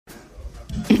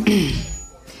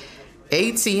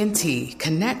AT&T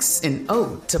connects an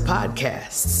ode to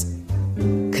podcasts.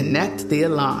 Connect the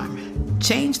alarm.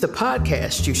 Change the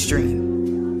podcast you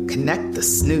stream. Connect the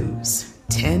snooze.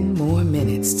 10 more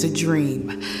minutes to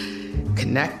dream.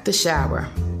 Connect the shower.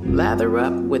 Lather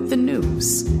up with the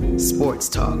news. Sports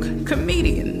talk,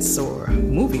 comedians, or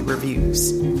movie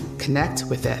reviews. Connect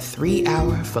with that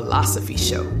 3-hour philosophy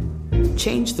show.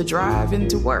 Change the drive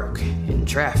into work in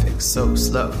traffic so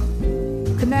slow.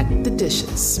 Connect the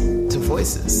dishes to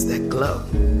voices that glow.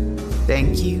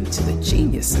 Thank you to the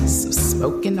geniuses of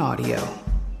spoken audio.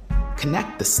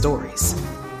 Connect the stories.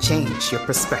 Change your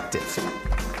perspective.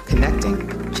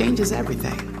 Connecting changes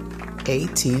everything.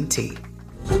 AT&T.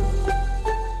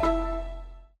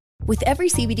 With every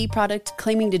CBD product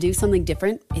claiming to do something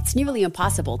different, it's nearly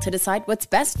impossible to decide what's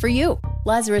best for you.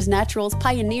 Lazarus Naturals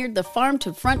pioneered the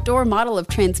farm-to-front-door model of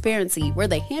transparency, where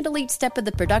they handle each step of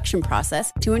the production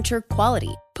process to ensure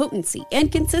quality, potency,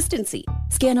 and consistency.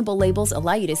 Scannable labels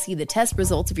allow you to see the test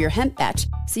results of your hemp batch,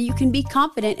 so you can be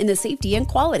confident in the safety and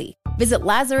quality. Visit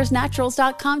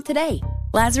LazarusNaturals.com today.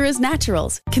 Lazarus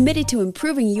Naturals, committed to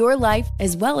improving your life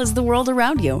as well as the world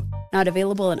around you. Not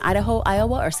available in Idaho,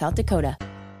 Iowa, or South Dakota.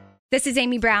 This is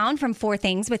Amy Brown from 4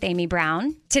 Things with Amy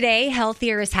Brown. Today,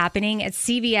 healthier is happening at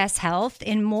CVS Health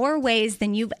in more ways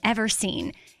than you've ever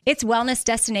seen. It's wellness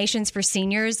destinations for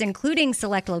seniors, including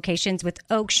select locations with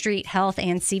Oak Street Health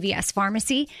and CVS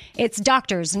Pharmacy. It's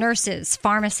doctors, nurses,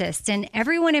 pharmacists, and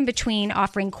everyone in between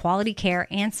offering quality care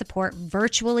and support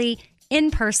virtually,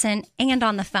 in person, and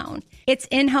on the phone. It's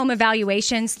in-home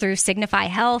evaluations through Signify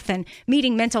Health and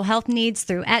meeting mental health needs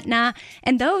through Aetna.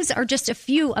 And those are just a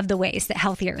few of the ways that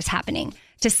healthier is happening.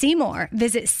 To see more,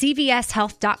 visit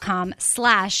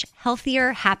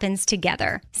cvshealth.com/healthier happens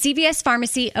together. CVS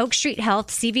Pharmacy, Oak Street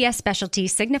Health, CVS Specialty,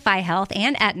 Signify Health,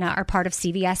 and Aetna are part of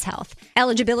CVS Health.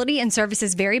 Eligibility and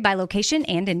services vary by location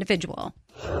and individual.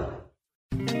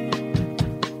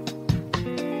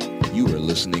 You are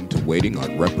listening to Waiting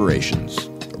on Reparations,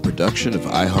 a production of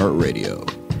iHeartRadio.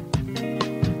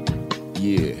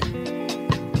 Yeah.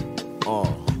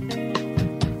 All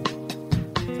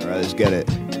right, let's get it.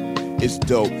 It's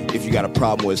dope if you got a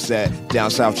problem with that.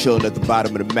 Down south chilling at the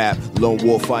bottom of the map. Lone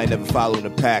wolf, I ain't never following the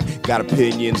pack. Got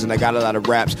opinions and I got a lot of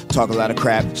raps. Talk a lot of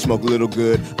crap, smoke a little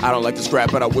good. I don't like to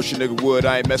scrap, but I wish a nigga would.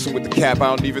 I ain't messing with the cap,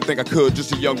 I don't even think I could.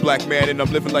 Just a young black man and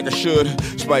I'm living like I should.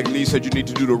 Spike Lee said you need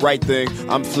to do the right thing.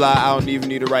 I'm fly, I don't even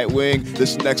need a right wing.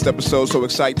 This next episode so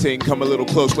exciting. Come a little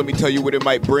close, let me tell you what it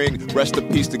might bring. Rest in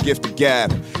peace, the gift of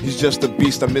gab. He's just a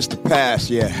beast, I missed the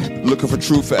past, yeah. Looking for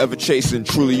truth, forever chasing.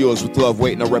 Truly yours with love,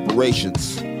 waiting on reparations.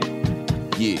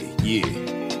 Yeah,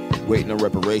 waiting on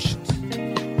reparations.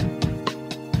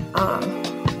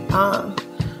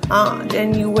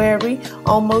 January,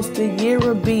 almost a year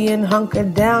of being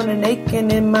hunkered down and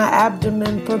aching in my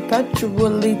abdomen,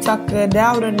 perpetually tuckered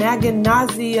out, and nagging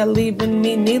nausea leaving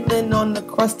me kneeling on the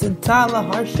crusted tile, a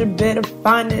harsher bit of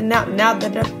finding out now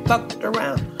that I fucked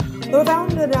around. Though I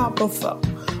found it out before.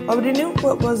 Already knew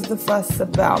what was the fuss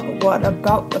about, but what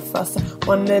about the fuss? I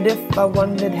wondered if, I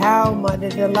wondered how, might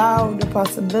it allow the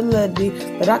possibility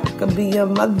that I could be a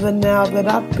mother now that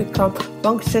I've become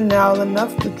functional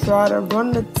enough to try to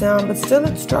run the town. But still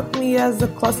it struck me as a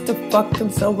clusterfuck,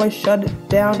 and so I shut it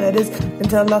down. That is,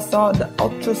 until I saw the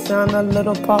ultrasound, a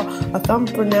little paw, a thumb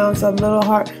pronounced, a little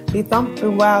heart be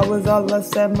thumping. Wow, was all I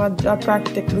said. My jaw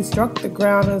practically struck the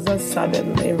ground as I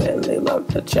suddenly really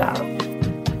loved the child.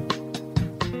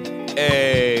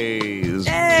 Hey, this is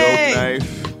Dope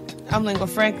Knife. I'm Lingua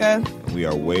Franca. We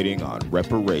are waiting on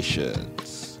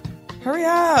reparations. Hurry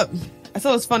up. I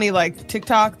thought it was funny, like,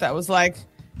 TikTok that was like,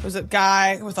 there was a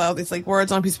guy with all these, like,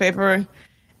 words on a piece of paper,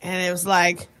 and it was,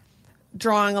 like,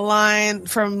 drawing a line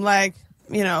from, like,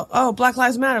 you know, oh, Black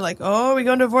Lives Matter. Like, oh, are we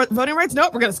going to voting rights?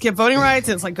 Nope, we're going to skip voting rights.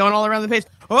 And it's, like, going all around the page.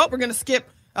 Oh, we're going to skip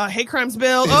hate crimes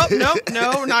bill. Oh,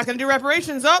 no, we're not going to do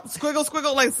reparations. Oh,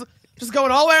 squiggle, like, just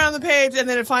going all the way around the page, and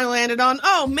then it finally landed on,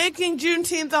 making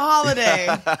Juneteenth a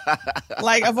holiday.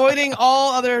 Like, avoiding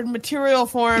all other material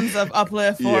forms of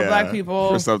uplift for black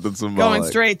people. For something symbolic. Going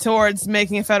straight towards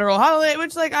making a federal holiday,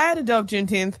 which, like, I had a dope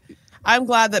Juneteenth. I'm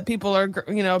glad that people are,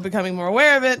 becoming more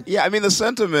aware of it. Yeah, I mean, the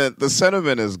sentiment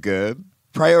is good.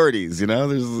 Priorities,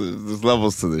 there's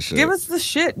levels to this shit. Give us the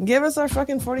shit. Give us our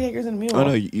fucking 40 acres and a mule. Oh,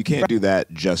 no, you can't do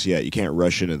that just yet. You can't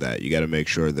rush into that. You got to make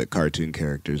sure that cartoon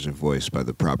characters are voiced by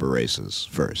the proper races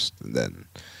first. And then,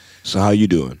 so how you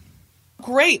doing?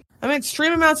 Great. I'm in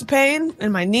extreme amounts of pain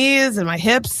in my knees and my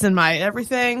hips and my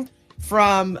everything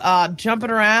from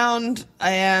jumping around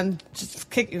and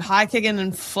just high kicking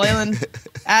and flailing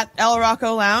at El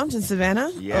Rocco Lounge in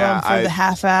Savannah for the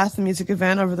half-ass music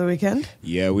event over the weekend.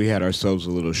 Yeah, we had ourselves a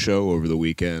little show over the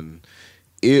weekend.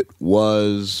 It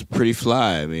was pretty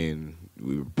fly. I mean,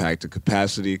 we were packed to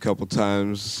capacity a couple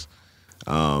times.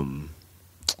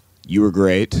 You were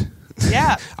great.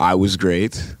 Yeah. I was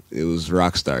great. It was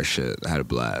rock star shit. I had a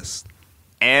blast.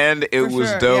 And it was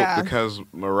sure, dope yeah. because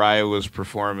Mariah was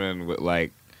performing with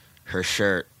like her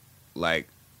shirt like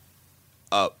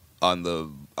up on the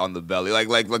belly,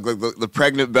 like the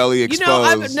pregnant belly exposed. You know,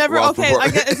 I've never. while Okay,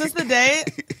 is this the day?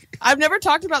 I've never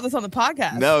talked about this on the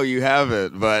podcast. No, you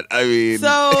haven't. But I mean,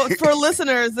 so for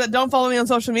listeners that don't follow me on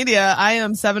social media, I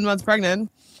am 7 months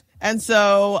pregnant, and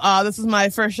so this is my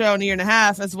first show in a year and a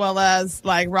half, as well as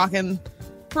like rocking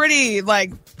pretty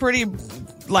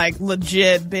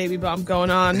legit baby bump going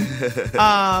on.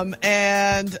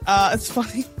 And it's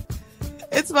funny.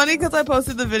 It's funny because I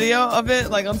posted the video of it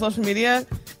like on social media,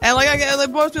 and like I get like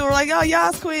most people were like, "Oh,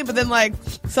 yes, queen," but then like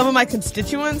some of my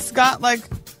constituents got like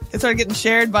it started getting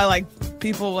shared by like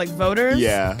people like voters,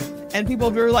 yeah, and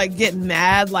people were like getting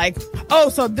mad, like, "Oh,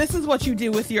 so this is what you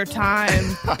do with your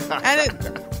time,"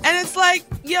 and it's like,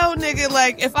 yo, nigga,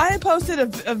 like if I had posted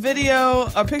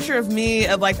a picture of me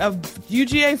at like a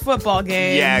UGA football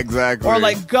game, yeah, exactly, or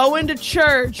like going to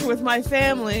church with my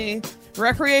family.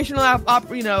 Recreational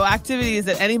activities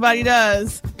that anybody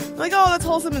does, like, oh, that's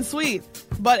wholesome and sweet.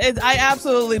 But I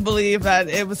absolutely believe that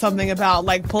it was something about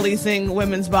like policing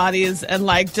women's bodies and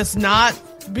like just not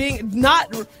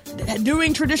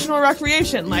doing traditional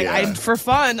recreation. Like for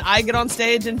fun, I get on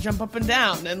stage and jump up and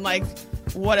down and like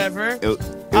whatever.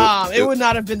 It would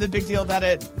not have been the big deal that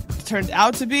it turned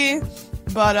out to be.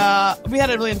 But we had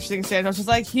a really interesting exchange. I was just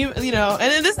like,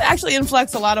 and this actually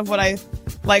inflects a lot of what I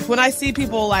like when I see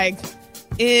people like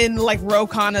in like Ro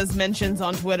Khanna's mentions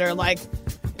on Twitter, like,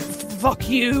 fuck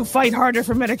you, fight harder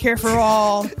for Medicare for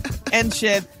all and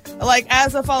shit. Like,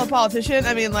 as a fellow politician,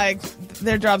 I mean, like,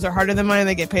 their jobs are harder than mine and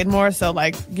they get paid more, so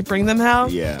like, you bring them hell.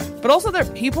 Yeah. But also they're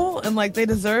people and like they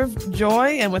deserve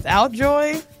joy, and without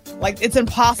joy, like, it's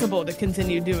impossible to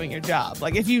continue doing your job.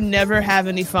 Like, if you never have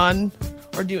any fun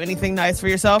or do anything nice for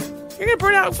yourself, you're gonna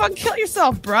burn out and fucking kill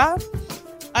yourself, bruh.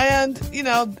 And,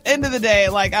 end of the day,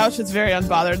 like, I was just very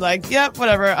unbothered. Like, yep,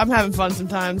 whatever. I'm having fun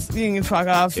sometimes. You can fuck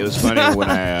off. It was funny when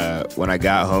I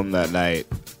got home that night.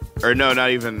 Or no,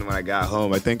 not even when I got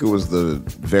home. I think it was the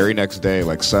very next day,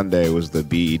 like Sunday, was the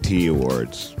BET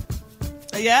Awards.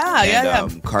 Yeah.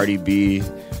 Cardi B,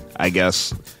 I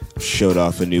guess, showed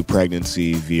off a new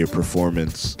pregnancy via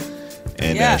performance.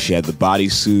 And she had the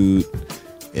bodysuit,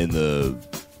 and the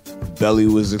belly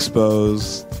was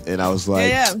exposed. And I was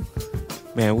like...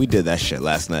 Man, we did that shit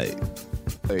last night.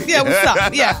 Yeah, what's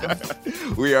up? Yeah,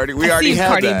 we already had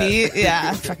Cardi that. B.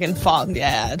 Yeah, fucking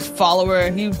follower.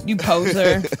 You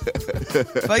poser.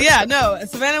 But yeah, no,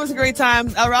 Savannah was a great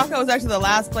time. El Rocco was actually the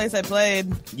last place I played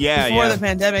before the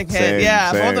pandemic hit.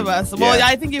 Same. Both of us. Well, yeah,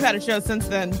 I think you've had a show since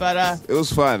then, but it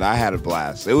was fun. I had a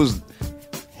blast. It was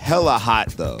hella hot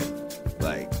though.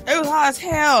 Like, it was hot as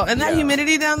hell, and that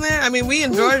humidity down there. I mean, we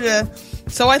in Georgia.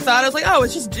 So I thought, I was like, oh,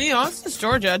 it's just, it's just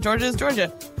Georgia. Georgia is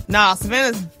Georgia. Nah,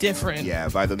 Savannah's different. Yeah,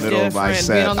 by the middle of my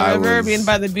set, being on the river, being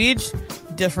by the beach,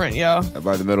 different, yo.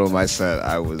 By the middle of my set,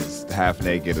 I was half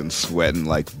naked and sweating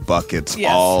like buckets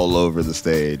all over the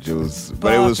stage. It was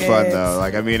fun though.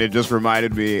 Like, I mean, it just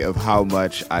reminded me of how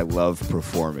much I love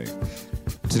performing.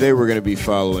 Today we're going to be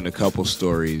following a couple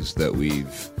stories that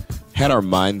we've had our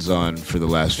minds on for the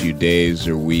last few days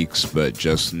or weeks, but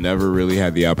just never really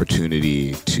had the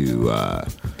opportunity to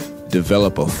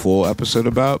develop a full episode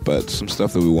about, but some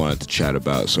stuff that we wanted to chat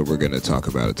about, so we're going to talk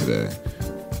about it today.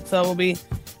 So we'll be,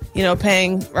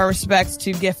 paying our respects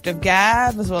to Gift of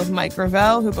Gab, as well as Mike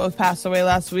Gravel, who both passed away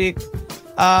last week,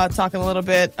 talking a little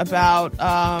bit about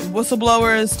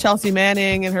whistleblowers, Chelsea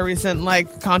Manning, and her recent,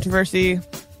 controversy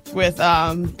with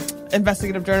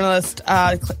investigative journalist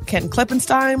Ken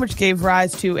Klippenstein, which gave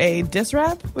rise to a diss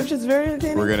rap, which is very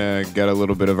entertaining. We're going to get a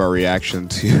little bit of our reaction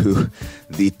to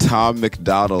the Tom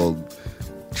McDonald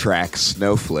track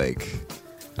Snowflake,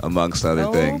 amongst other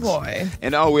things. Oh, boy.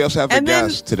 And we also have a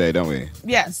guest today, don't we?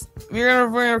 Yes. We're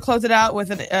gonna close it out with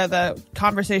the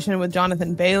conversation with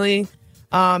Jonathan Bailey,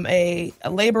 a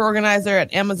labor organizer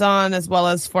at Amazon, as well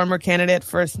as former candidate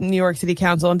for New York City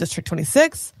Council in District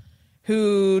 26.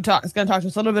 Who is going to talk to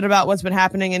us a little bit about what's been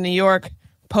happening in New York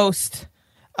post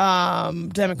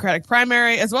Democratic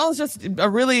primary, as well as just a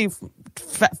really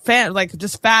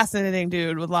just fascinating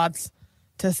dude with lots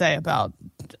to say about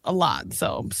a lot.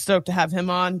 So I'm stoked to have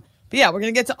him on. But yeah, we're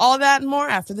going to get to all that and more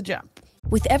after the jump.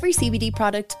 With every CBD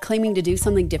product claiming to do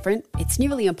something different, it's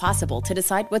nearly impossible to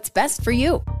decide what's best for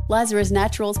you. Lazarus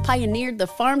Naturals pioneered the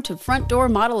farm-to-front door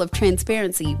model of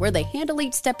transparency, where they handle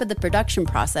each step of the production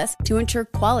process to ensure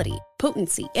quality.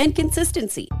 potency, and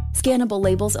consistency. Scannable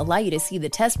labels allow you to see the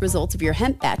test results of your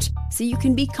hemp batch so you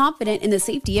can be confident in the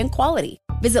safety and quality.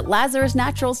 Visit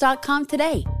LazarusNaturals.com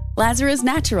today. Lazarus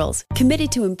Naturals,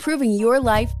 committed to improving your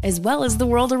life as well as the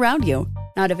world around you.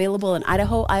 Not available in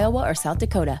Idaho, Iowa, or South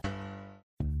Dakota.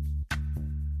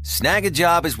 Snag a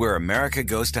Job is where America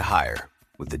goes to hire,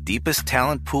 with the deepest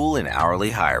talent pool in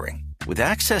hourly hiring. With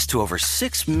access to over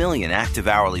 6 million active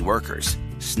hourly workers,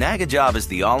 Snag a Job is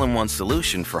the all-in-one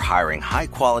solution for hiring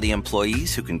high-quality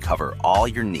employees who can cover all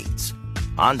your needs.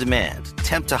 On demand,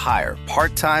 temp to hire,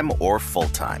 part-time or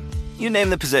full-time. You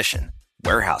name the position.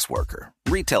 Warehouse worker,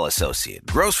 retail associate,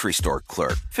 grocery store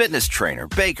clerk, fitness trainer,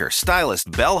 baker,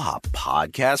 stylist, bellhop,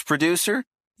 podcast producer.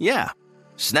 Yeah,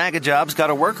 Snag a Job's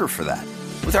got a worker for that.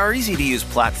 With our easy-to-use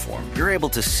platform, you're able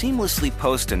to seamlessly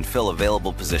post and fill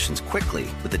available positions quickly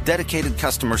with a dedicated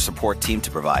customer support team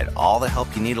to provide all the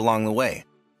help you need along the way.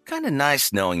 Kind of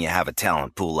nice knowing you have a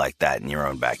talent pool like that in your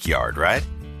own backyard, right?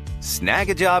 Snag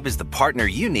a Job is the partner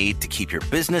you need to keep your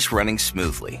business running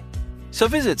smoothly. So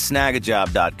visit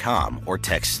snagajob.com or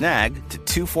text snag to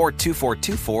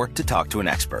 242424 to talk to an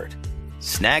expert.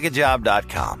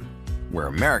 Snagajob.com, where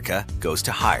America goes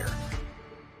to hire.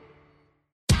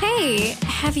 Hey,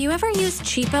 have you ever used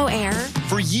Cheapo Air?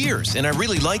 For years, and I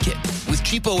really like it. With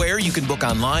Cheapo Air, you can book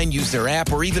online, use their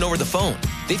app, or even over the phone.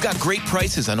 They've got great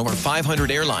prices on over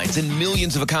 500 airlines and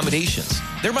millions of accommodations.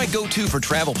 They're my go-to for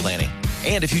travel planning.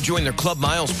 And if you join their Club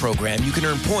Miles program, you can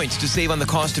earn points to save on the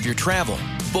cost of your travel.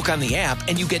 Book on the app,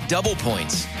 and you get double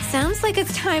points. Sounds like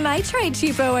it's time I tried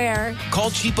Cheapo Air.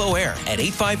 Call Cheapo Air at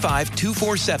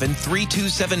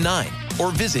 855-247-3279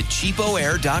 or visit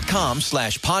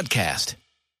cheapoair.com/podcast.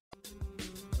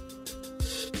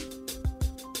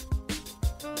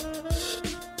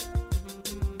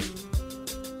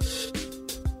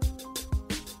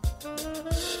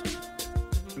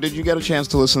 Did you get a chance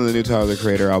to listen to the new Tyler, the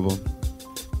Creator album?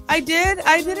 I did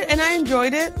it, and I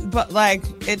enjoyed it, but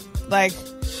it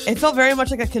felt very much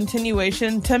like a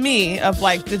continuation to me of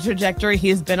like the trajectory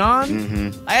he's been on.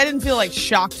 Mm-hmm. I didn't feel like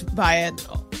shocked by it.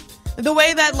 The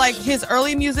way that like his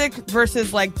early music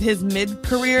versus like his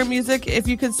mid-career music, if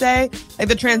you could say, like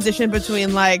the transition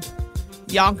between like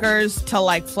Yonkers to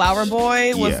like Flower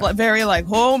Boy was very like,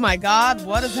 oh my God,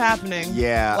 what is happening?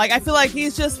 Yeah. Like I feel like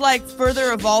he's just like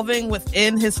further evolving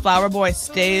within his Flower Boy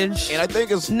stage. And I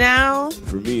think it's now,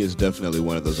 for me, it's definitely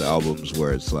one of those albums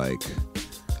where it's like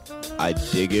I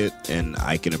dig it and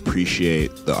I can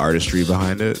appreciate the artistry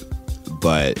behind it,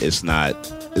 but it's not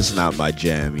my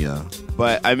jam, you know.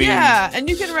 But I mean, yeah, and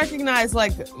you can recognize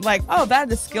like oh,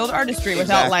 that is skilled artistry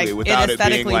without it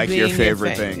being like your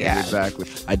favorite thing. Yeah. Exactly.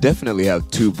 I definitely have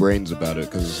two brains about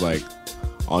it because it's like,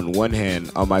 on one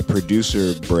hand, on my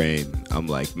producer brain, I'm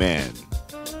like, man,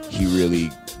 he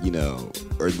really, you know,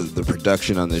 or the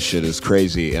production on this shit is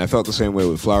crazy. And I felt the same way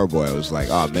with Flower Boy. I was like,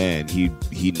 oh man, he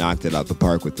knocked it out the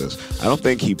park with this. I don't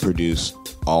think he produced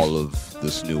all of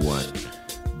this new one.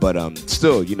 But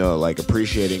still, you know, like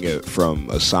appreciating it from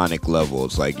a sonic level.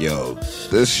 It's like, yo,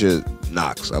 this shit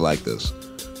knocks. I like this.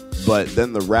 But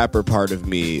then the rapper part of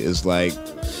me is like,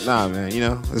 nah, man, you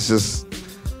know, it's just,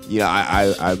 you know,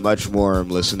 I much more am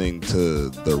listening to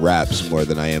the raps more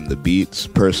than I am the beats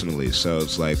personally. So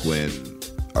it's like when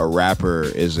a rapper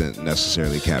isn't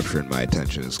necessarily capturing my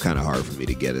attention, it's kind of hard for me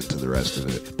to get into the rest of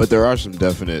it. But there are some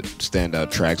definite standout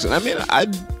tracks. And I mean,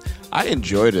 I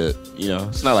enjoyed it, you know.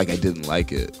 It's not like I didn't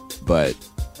like it, but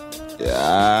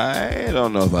I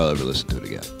don't know if I'll ever listen to it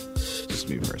again. Just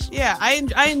me personally. Yeah, I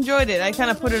enjoyed it. I kind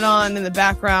of put it on in the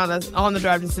background on the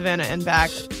drive to Savannah and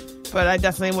back, but I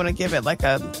definitely want to give it like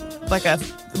a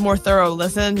more thorough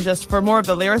listen, just for more of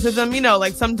the lyricism. You know,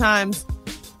 like sometimes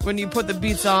when you put the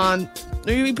beats on,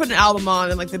 or you put an album on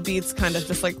and like the beats kind of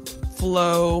just like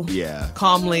flow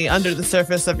calmly under the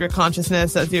surface of your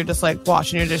consciousness as you're just like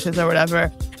washing your dishes or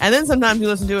whatever. And then sometimes you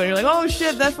listen to it and you're like, oh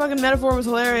shit, that fucking metaphor was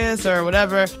hilarious or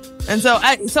whatever. And so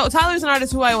Tyler's an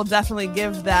artist who I will definitely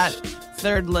give that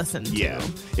third listen to. Yeah.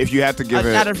 If you have to give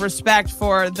it out of respect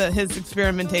for his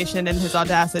experimentation and his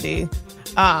audacity.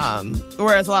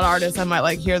 Whereas a lot of artists, I might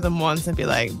like hear them once and be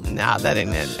like, nah, that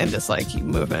ain't it, and just like keep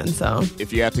moving. So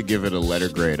if you have to give it a letter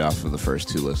grade off of the first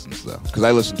two listens, though, because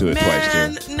I listened to it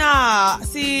twice too. Nah,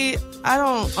 see, I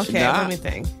don't. Okay, let me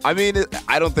think. I mean,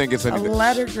 I don't think it's anything. A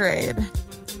letter grade.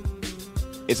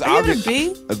 It's obvious. A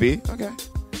B. A B. Okay.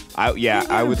 I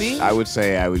would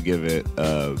say I would give it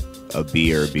a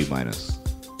B or a B minus.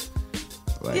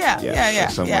 Like, yeah.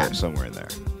 Somewhere in there.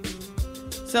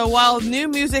 So while new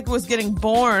music was getting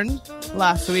born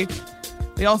last week,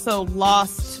 we also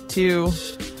lost two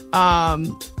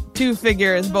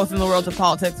figures, both in the world of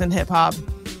politics and hip hop.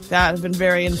 that have been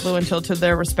very influential to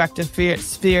their respective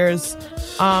spheres.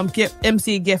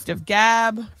 MC Gift of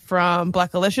Gab from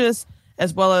Black Alicious,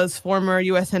 as well as former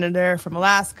U.S. Senator from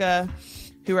Alaska,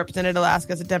 who represented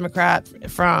Alaska as a Democrat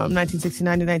from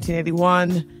 1969 to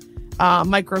 1981.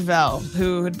 Mike Gravel,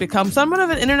 who had become somewhat of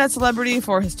an internet celebrity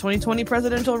for his 2020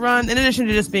 presidential run, in addition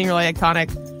to just being really iconic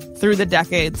through the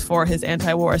decades for his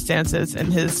anti-war stances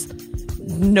and his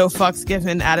no fucks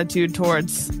given attitude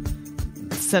towards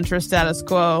centrist status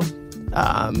quo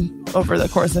over the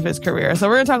course of his career. So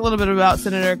we're going to talk a little bit about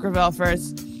Senator Gravel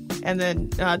first, and then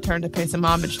turn to pay some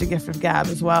homage to Gift of Gab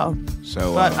as well.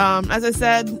 But as I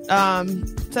said,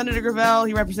 Senator Gravel,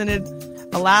 he represented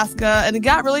Alaska, and he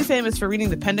got really famous for reading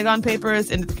the Pentagon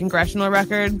Papers into the congressional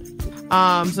record.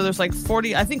 So there's like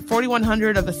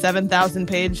 4,100 of the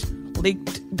 7,000-page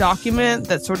leaked document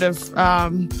that sort of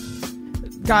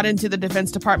got into the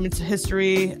Defense Department's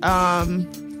history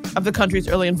of the country's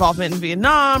early involvement in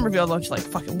Vietnam, revealed a bunch of like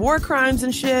fucking war crimes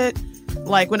and shit.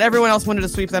 Like when everyone else wanted to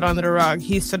sweep that under the rug,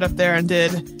 he stood up there and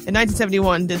in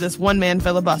 1971, did this one-man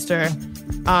filibuster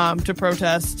to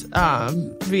protest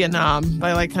Vietnam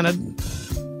by like kind of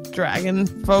dragging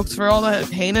folks for all the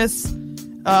heinous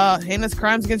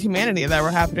crimes against humanity that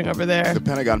were happening over there. The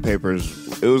Pentagon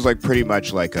Papers, it was like pretty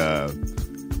much like a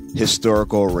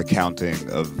historical recounting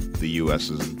of the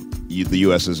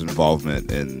U.S.'s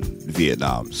involvement in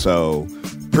Vietnam. So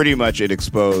pretty much it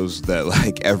exposed that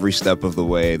like every step of the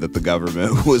way that the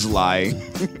government was lying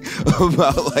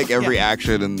about like every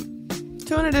action. And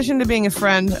so in addition to being a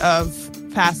friend of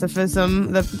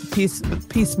pacifism, the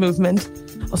peace movement,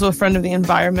 also a friend of the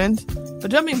environment.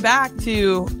 But jumping back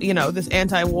to, this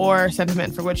anti-war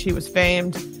sentiment for which he was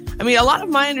famed, I mean, a lot of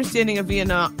my understanding of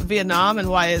Vietnam and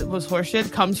why it was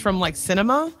horseshit comes from like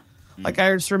cinema. Like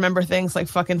I just remember things like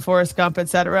fucking Forrest Gump,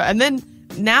 etc. And then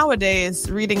nowadays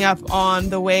reading up on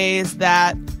the ways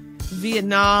that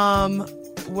Vietnam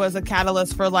was a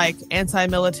catalyst for like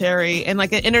anti-military and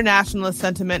like an internationalist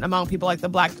sentiment among people like the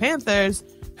Black Panthers,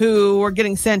 who were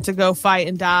getting sent to go fight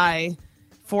and die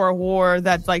for a war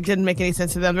that like didn't make any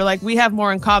sense to them. They're like, we have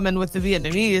more in common with the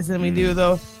Vietnamese than we do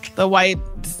the white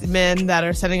men that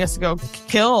are sending us to go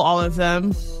kill all of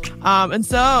them. And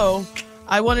so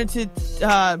I wanted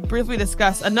to briefly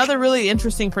discuss another really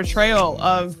interesting portrayal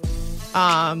of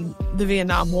the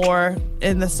Vietnam War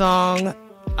in the song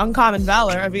Uncommon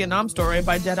Valor, A Vietnam Story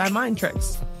by Dead Eye Mind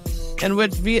Tricks, in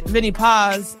which Vinnie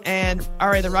Paz and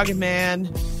R.A. the Rugged Man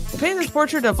paint this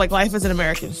portrait of like life as an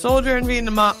American soldier in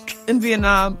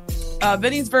Vietnam.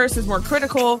 Vinnie's verse is more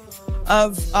critical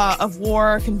of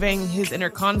war, conveying his inner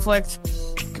conflict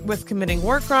with committing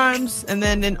war crimes. And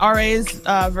then in R.A.'s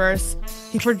verse,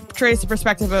 he portrays the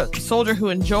perspective of a soldier who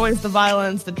enjoys the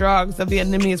violence, the drugs, the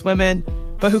Vietnamese women,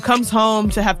 but who comes home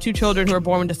to have 2 children who are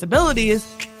born with disabilities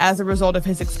as a result of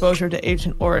his exposure to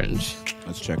Agent Orange.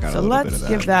 Let's check out a little bit of that.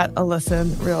 So let's give that a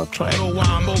listen real quick. I know why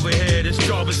I'm over here, this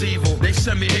job is evil. They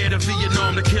sent me here to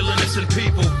Vietnam to kill innocent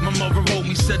people. My mother wrote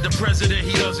me, said the president,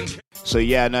 he doesn't care. So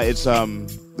yeah, no, it's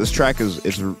this track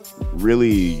it's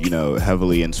really,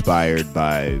 heavily inspired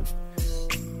by,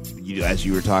 as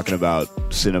you were talking about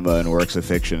cinema and works of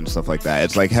fiction and stuff like that.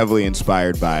 It's like heavily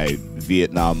inspired by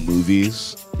Vietnam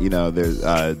movies.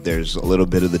 There's a little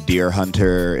bit of the Deer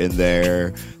Hunter in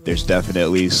there. There's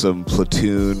definitely some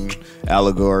Platoon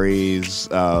allegories.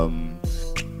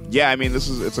 Yeah, I mean,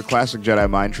 it's a classic Jedi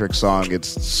Mind Trick song. It's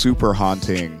super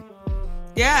haunting.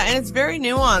 Yeah, and it's very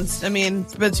nuanced. I mean,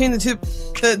 between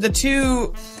the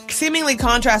two seemingly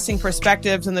contrasting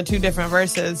perspectives in the 2 different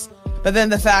verses, but then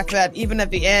the fact that even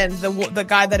at the end, the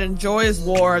guy that enjoys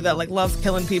war, that like loves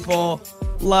killing people,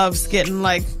 loves getting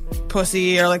like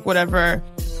pussy or like whatever,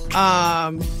 he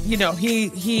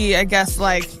I guess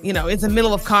like, in the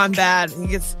middle of combat, he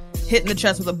gets hit in the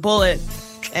chest with a bullet,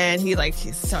 and he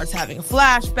starts having a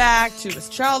flashback to his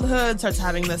childhood, starts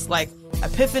having this like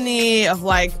epiphany of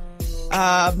like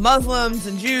Muslims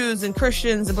and Jews and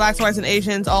Christians and blacks, whites, and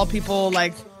Asians, all people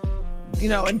like,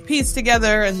 in peace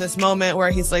together in this moment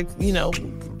where he's like,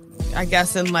 I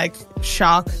guess in like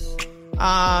shock.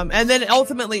 And then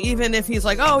ultimately, even if he's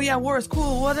like, oh yeah, war is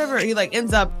cool, whatever, he like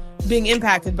ends up being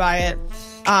impacted by it.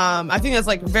 I think that's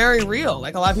like very real.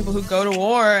 Like a lot of people who go to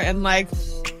war and like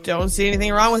don't see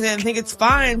anything wrong with it and think it's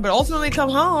fine, but ultimately come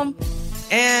home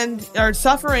and are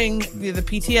suffering the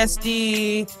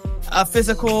PTSD,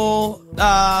 physical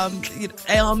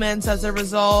ailments as a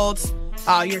result,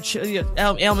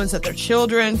 ailments that their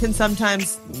children can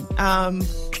sometimes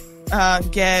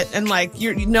get, and like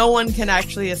no one can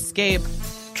actually escape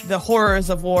the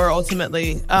horrors of war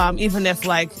ultimately, even if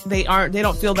like they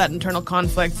don't feel that internal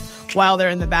conflict while they're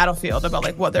in the battlefield about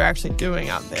like what they're actually doing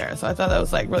out there. So I thought that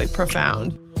was like really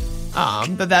profound.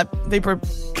 But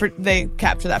they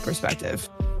capture that perspective.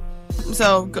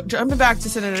 So jumping back to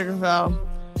Senator Gravel,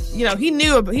 he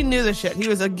knew the shit. He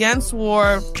was against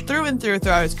war through and through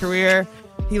throughout his career.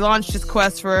 He launched his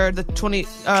quest for the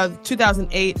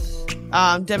 2008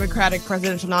 Democratic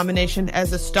presidential nomination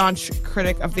as a staunch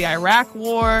critic of the Iraq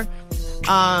War.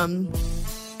 And,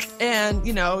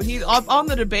 he on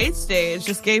the debate stage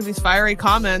just gave these fiery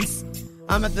comments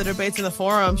at the debates in the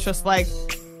forums, just like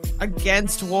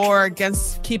against war,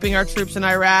 against keeping our troops in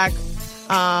Iraq,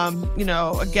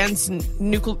 against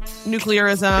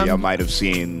nuclearism. Y'all might have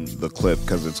seen the clip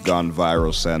because it's gone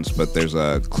viral since, but there's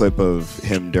a clip of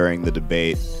him during the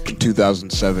debate in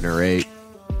 2007 or 8.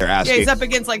 They're asking, he's up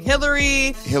against like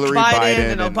Hillary,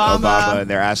 Biden, and Obama. And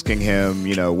they're asking him,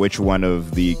 which one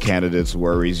of the candidates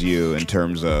worries you in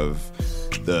terms of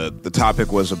the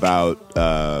topic was about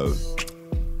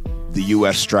the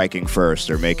U.S. striking first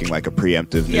or making like a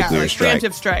preemptive nuclear strike.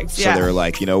 Preemptive strikes, So they were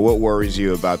like, what worries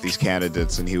you about these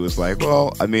candidates? And he was like,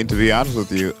 well, I mean, to be honest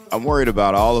with you, I'm worried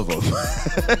about all of them.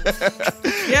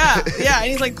 Yeah.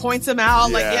 And he's like points them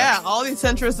out, all these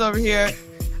centrists over here.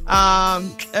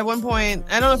 At one point,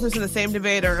 I don't know if it was in the same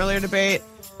debate or an earlier debate,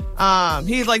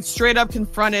 he like straight up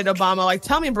confronted Obama, like,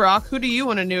 tell me, Barack, who do you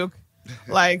want to nuke?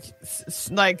 Like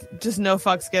just no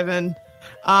fucks given.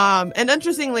 And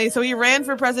interestingly, so he ran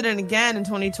for president again in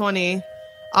 2020,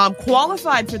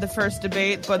 qualified for the first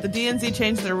debate, but the DNC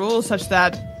changed their rules such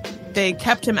that they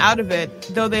kept him out of it,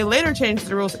 though they later changed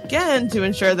the rules again to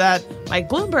ensure that Mike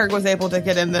Bloomberg was able to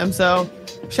get in them. So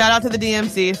shout out to the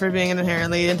DNC for being an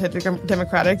inherently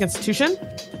anti-democratic institution.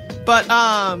 But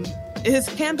his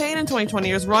campaign in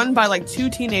 2020 was run by like 2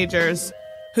 teenagers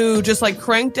who just like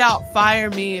cranked out fire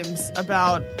memes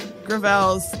about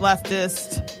Gravel's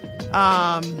leftist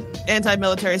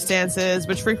anti-military stances,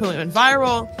 which frequently went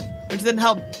viral, which then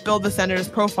helped build the senator's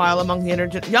profile among the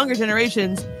younger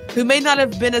generations who may not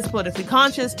have been as politically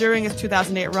conscious during his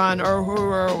 2008 run or who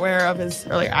were aware of his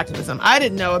earlier activism. I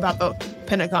didn't know about the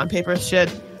Pentagon Papers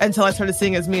shit until I started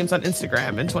seeing his memes on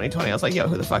Instagram in 2020. I was like, yo,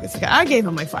 who the fuck is this guy? I gave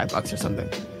him like $5 or something.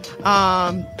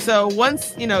 So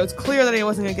once, it's clear that he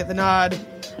wasn't going to get the nod,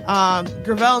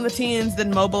 Gravel and the teens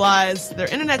then mobilized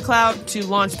their internet clout to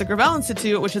launch the Gravel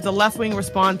Institute, which is a left-wing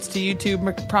response to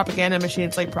YouTube propaganda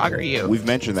machines like PragerU. We've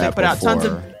mentioned that before. They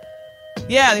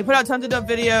put out tons of dope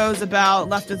videos about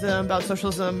leftism, about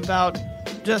socialism, about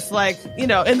just like,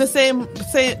 in the same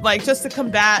just to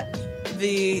combat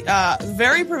the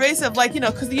very pervasive,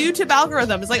 because the YouTube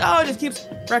algorithm is like, it just keeps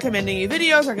recommending you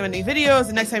videos.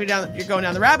 The next time you're going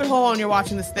down the rabbit hole and you're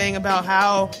watching this thing about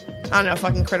how, I don't know,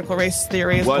 fucking critical race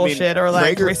theory is bullshit, or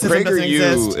like racism doesn't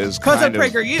exist. Because of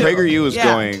PragerU. PragerU is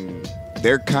going,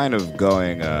 they're kind of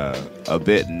going a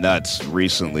bit nuts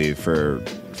recently so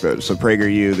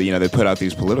PragerU, they put out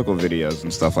these political videos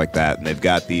and stuff like that, and they've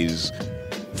got these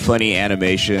funny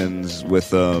animations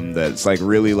with them that's like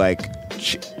really like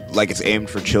it's aimed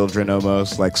for children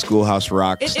almost, like Schoolhouse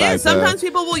Rock style. Sometimes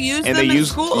people will use them in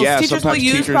schools. Yeah, teachers sometimes will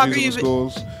use teachers use them in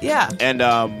schools. Yeah. And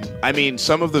I mean,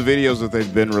 some of the videos that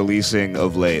they've been releasing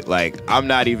of late, like, I'm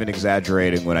not even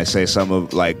exaggerating when I say some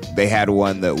of, like, they had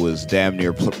one that was damn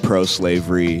near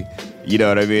pro-slavery. You know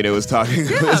what I mean? It was talking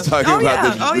about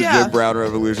the Jim Brown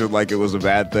Revolution like it was a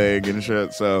bad thing and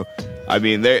shit. So, I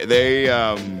mean,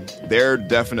 they're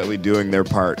definitely doing their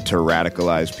part to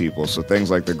radicalize people. So things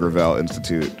like the Gravel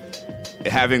Institute,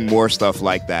 having more stuff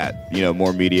like that,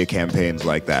 more media campaigns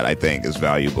like that, I think is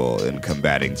valuable in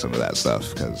combating some of that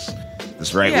stuff, because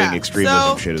this right-wing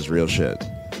extremism shit is real shit.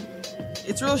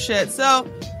 It's real shit. So,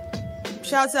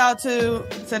 shouts out to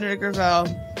Senator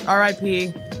Gravel,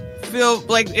 R.I.P. Feel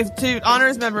like, if to honor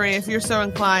his memory, if you're so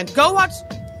inclined,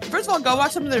 first of all, go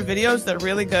watch some of their videos. They're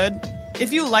really good.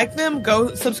 If you like them,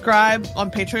 go subscribe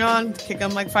on Patreon. Kick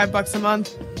them like $5 a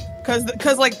month.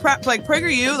 Cause like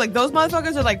PragerU, like those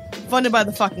motherfuckers are like funded by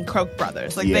the fucking Koch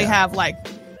brothers. Like they have like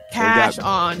cash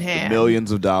on hand,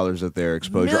 millions of dollars at their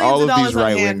exposure. All of these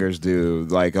right wingers do,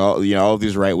 like all of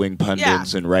these right wing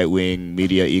pundits and right wing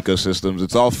media ecosystems.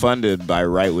 It's all funded by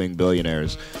right wing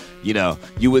billionaires.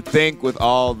 You would think with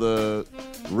all the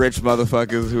rich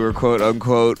motherfuckers who are quote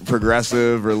unquote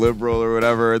progressive or liberal or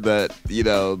whatever that,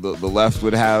 the left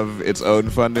would have its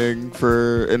own funding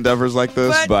for endeavors like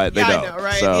this, but they don't. I know,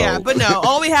 right? So. Yeah, but no,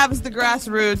 all we have is the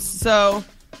grassroots. So,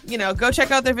 go check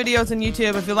out their videos on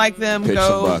YouTube if you like them. Pitch go,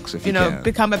 some bucks if you can.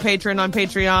 Become a patron on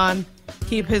Patreon.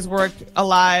 Keep his work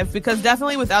alive, because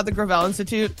definitely without the Gravel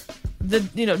Institute, the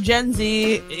Gen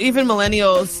Z, even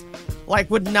millennials, like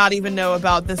would not even know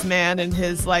about this man and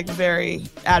his like very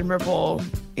admirable,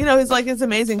 his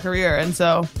amazing career. And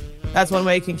so That's one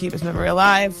way you can keep his memory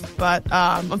alive. But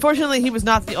unfortunately, he was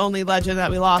not the only legend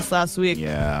that we lost last week.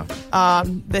 Yeah.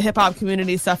 The hip-hop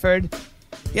community suffered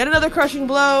yet another crushing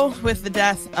blow with the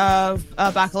death of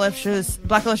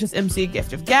Blackalicious MC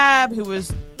Gift of Gab, who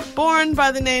was born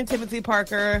by the name Timothy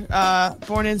Parker,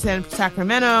 born in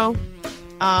Sacramento.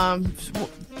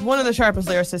 One of the sharpest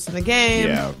lyricists in the game.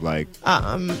 Yeah, like...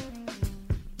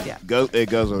 yeah. It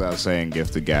goes without saying,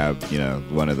 Gift of Gab,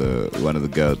 one of the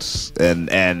goats,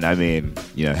 and I mean,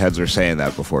 heads were saying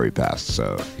that before he passed.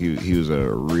 So he was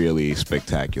a really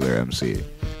spectacular MC.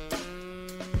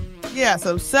 Yeah.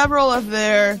 So several of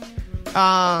their,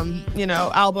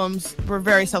 albums were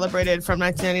very celebrated, from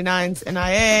 1999's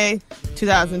NIA,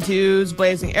 2002's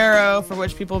Blazing Arrow, for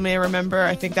which people may remember.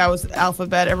 I think that was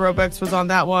Alphabet Aerobics was on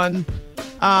that one.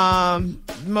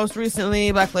 Most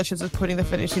recently, Blackalicious is putting the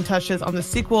finishing touches on the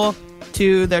sequel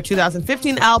to their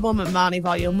 2015 album, Imani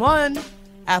Volume 1,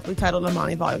 aptly titled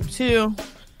Imani Volume 2.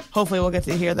 Hopefully we'll get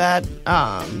to hear that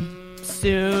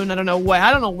soon. I don't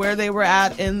know where they were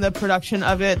at in the production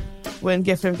of it when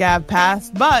Gift of Gab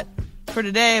passed, but for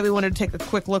today, we wanted to take a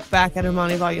quick look back at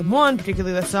Imani Volume 1,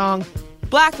 particularly the song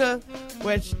Blacka,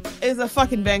 which is a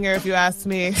fucking banger if you ask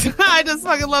me. I just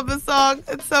fucking love this song.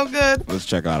 It's so good. Let's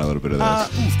check out a little bit of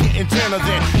this. Who's getting tanner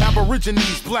than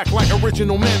Aborigines, black like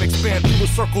original man, expand through a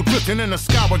circle drifting in the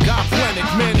sky with God planet,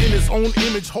 man in his own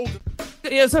image holding.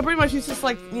 Yeah, so pretty much he's just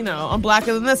like, I'm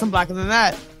blacker than this, I'm blacker than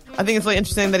that. I think it's really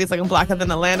interesting that he's like, I'm blacker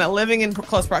than Atlanta, living in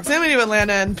close proximity to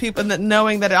Atlanta, and people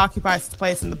knowing that it occupies its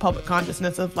place in the public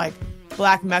consciousnness of like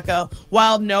Black Mecca,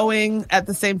 while knowing at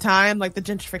the same time like the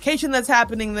gentrification that's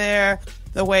happening there,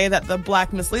 the way that the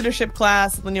Black misleadership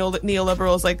class, the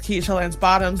neoliberals like Keisha Lance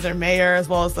Bottoms, their mayor, as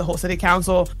well as the whole city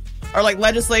council, are like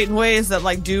legislating ways that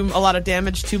like do a lot of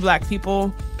damage to Black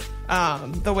people.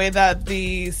 The way that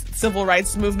the civil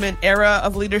rights movement era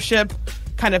of leadership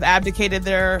kind of abdicated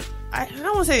their, I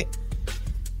don't want to say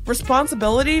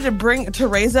responsibility to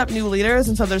raise up new leaders,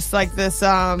 and so there's like this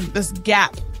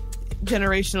gap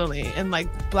generationally in like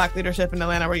Black leadership in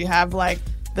Atlanta, where you have like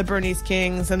the Bernice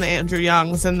Kings and the Andrew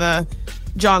Youngs and the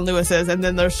John Lewises, and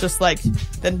then there's just like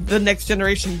the next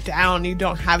generation down, you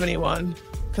don't have anyone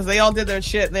because they all did their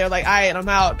shit and they're like, and I'm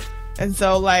out. And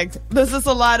so like there's just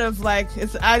a lot of like,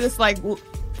 I just like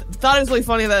thought it was really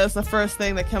funny that it's the first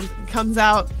thing that comes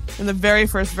out in the very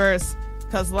first verse,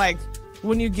 because like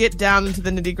when you get down into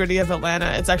the nitty-gritty of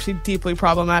Atlanta, it's actually deeply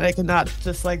problematic and not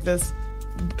just like this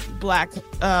Black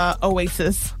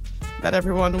oasis that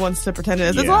everyone wants to pretend it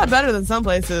is. Yeah. It's a lot better than some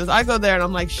places. I go there and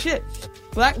I'm like, shit.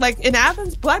 Like in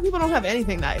Athens, Black people don't have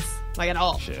anything nice, like at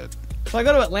all. Shit. So I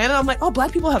go to Atlanta, I'm like, oh,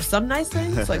 Black people have some nice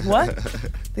things? Like what?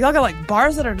 They all got like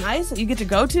bars that are nice that you get to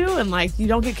go to, and like you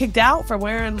don't get kicked out for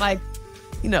wearing like,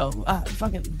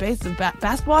 fucking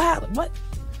basketball hat. Like what?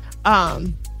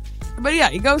 But yeah,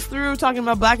 he goes through talking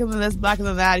about blacker than this, blacker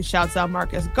than that. He shouts out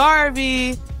Marcus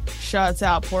Garvey, shouts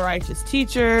out Poor Righteous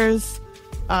Teachers,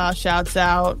 shouts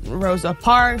out Rosa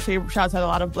Parks. He shouts out a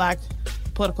lot of Black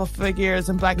political figures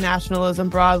and Black nationalism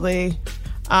broadly.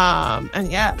 And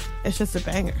yeah, it's just a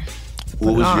banger.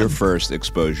 What was your first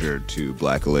exposure to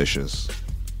Blackalicious?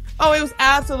 Oh, it was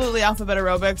absolutely Alphabet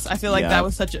Aerobics. I feel like that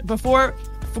was before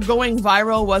going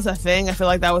viral was a thing. I feel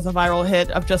like that was a viral hit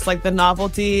of just like the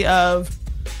novelty of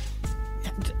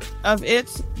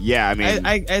it. Yeah, I mean,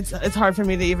 it's hard for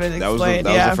me to even explain.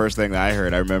 That was the first thing that I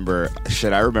heard. I remember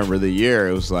the year.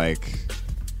 It was like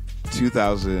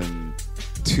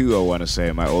 2002, I want to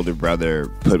say. My older brother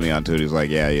put me onto it. He was like,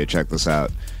 yeah, check this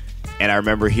out. And I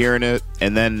remember hearing it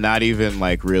and then not even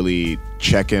like really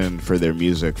checking for their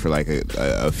music for like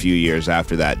a few years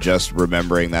after that, just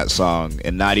remembering that song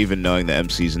and not even knowing the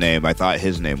MC's name. I thought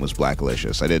his name was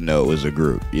Blackalicious. I didn't know it was a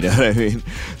group, you know what I mean?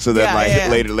 So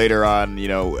then later on,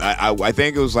 I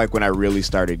think it was like when I really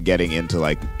started getting into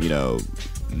like,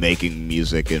 making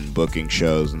music and booking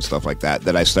shows and stuff like that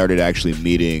I started actually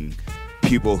meeting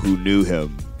people who knew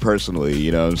him personally,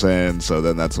 you know what I'm saying? So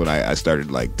then that's when I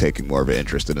started like taking more of an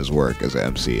interest in his work as an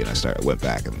MC, and I went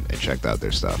back and checked out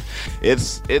their stuff. It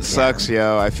sucks,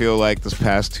 yo. I feel like this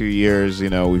past 2 years,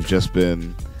 we've just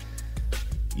been,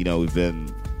 we've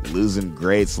been losing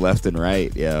greats left and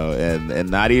right,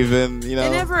 and not even, It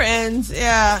never ends.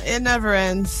 Yeah, it never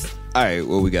ends. All right,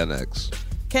 what we got next?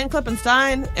 Ken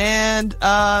Klippenstein and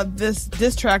this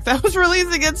diss track that was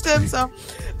released against him. So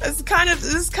this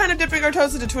is kind of dipping our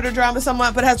toes into Twitter drama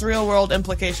somewhat, but has real world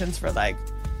implications for like,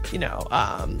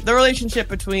 the relationship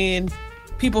between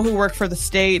people who work for the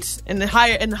state in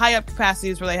high up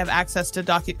capacities where they have access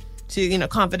to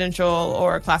confidential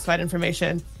or classified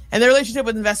information, and their relationship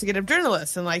with investigative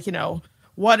journalists, and like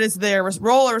what is their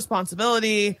role or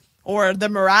responsibility, or the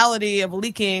morality of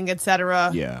leaking,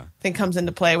 etc. Yeah. I think comes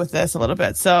into play with this a little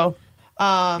bit. So, you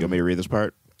want me to read this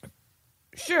part?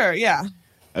 Sure, yeah.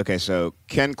 Okay, so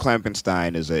Ken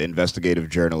Klampenstein is an investigative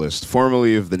journalist,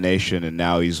 formerly of The Nation, and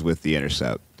now he's with The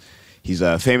Intercept. He's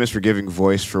famous for giving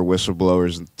voice for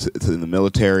whistleblowers in the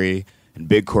military and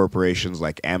big corporations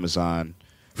like Amazon.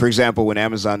 For example, when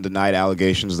Amazon denied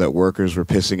allegations that workers were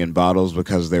pissing in bottles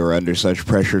because they were under such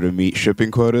pressure to meet shipping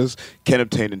quotas, Ken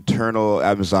obtained internal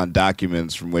Amazon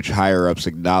documents from which higher-ups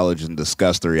acknowledged and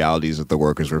discussed the realities that the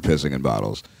workers were pissing in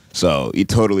bottles. So he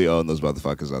totally owned those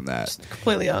motherfuckers on that. Just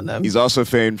completely owned them. He's also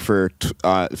famed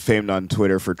on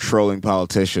Twitter for trolling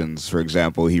politicians. For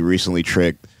example, he recently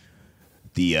tricked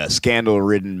the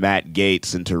scandal-ridden Matt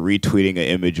Gaetz into retweeting an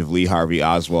image of Lee Harvey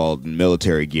Oswald in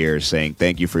military gear saying,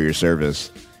 "Thank you for your service."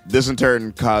 This in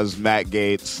turn caused Matt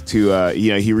Gaetz to,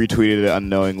 he retweeted it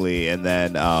unknowingly, and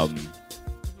then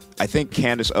I think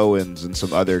Candace Owens and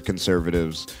some other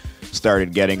conservatives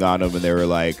started getting on him, and they were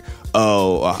like,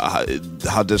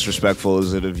 how disrespectful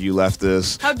is it if you left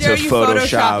this How dare to you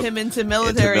Photoshop him into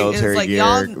military it's like,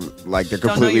 gear. Like, they're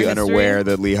completely unaware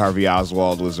that Lee Harvey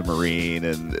Oswald was a Marine,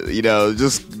 and,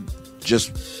 just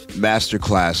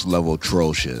masterclass level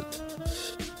troll shit.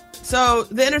 So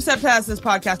The Intercept has this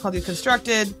podcast called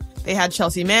Deconstructed. They had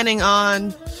Chelsea Manning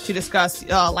on to discuss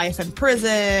life in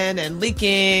prison and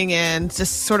leaking and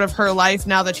just sort of her life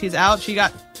now that she's out. She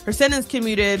got her sentence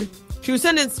commuted. She was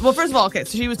sentenced, well, first of all, so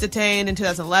she was detained in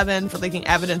 2011 for leaking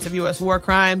evidence of U.S. war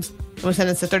crimes and was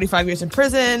sentenced to 35 years in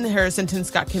prison. Her sentence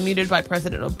got commuted by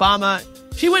President Obama.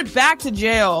 She went back to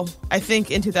jail, I think,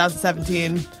 in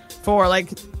 2017 for,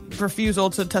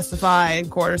 refusal to testify in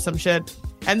court or some shit,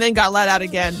 and then got let out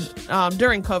again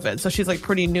during COVID. So she's,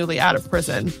 pretty newly out of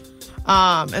prison.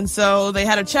 And so they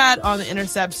had a chat on The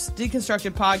Intercept's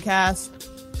Deconstructed podcast,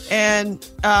 and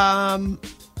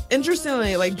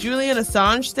interestingly, Julian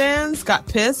Assange stans got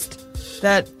pissed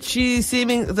that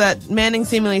Manning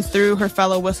seemingly threw her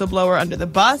fellow whistleblower under the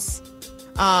bus.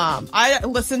 I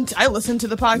listened to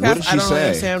the podcast. What did she I don't say?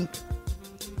 understand.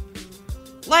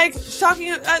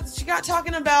 She got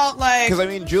talking about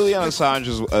because Julian Assange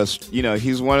is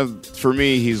he's one of, for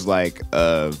me, he's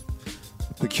a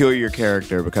peculiar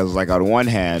character because on one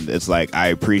hand it's I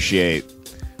appreciate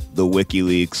the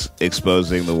WikiLeaks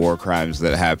exposing the war crimes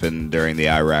that happened during the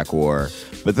Iraq War.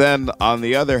 But then, on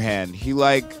the other hand, he,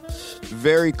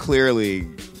 very clearly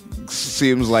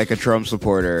seems like a Trump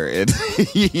supporter.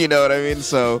 You know what I mean?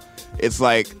 So, it's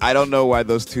I don't know why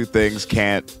those two things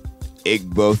can't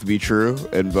both be true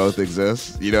and both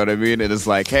exist. You know what I mean? And it's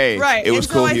hey, right. It was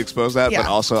cool he exposed that, yeah. But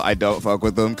also I don't fuck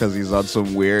with him because he's on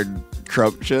some weird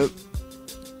Trump shit.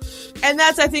 And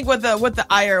that's, I think, what the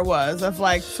ire was of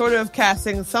sort of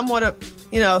casting somewhat of,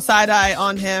 side eye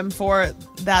on him for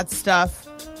that stuff.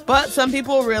 But some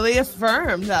people really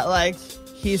affirmed that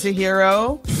he's a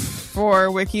hero for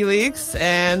WikiLeaks,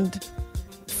 and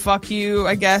fuck you,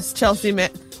 I guess, Chelsea.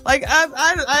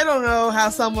 I don't know how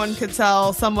someone could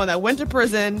tell someone that went to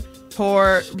prison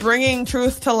for bringing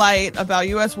truth to light about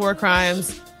U.S. war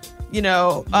crimes,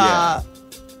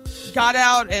 got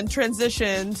out and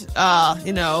transitioned,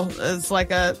 as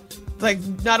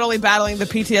not only battling the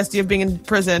PTSD of being in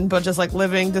prison, but just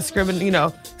living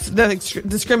the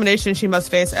discrimination she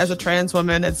must face as a trans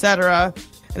woman, etc.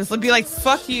 And it's be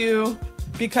fuck you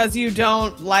because you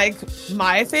don't like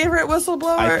my favorite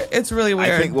whistleblower. It's really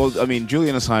weird. I think,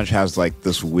 Julian Assange has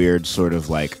this weird sort of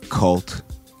cult,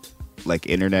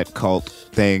 internet cult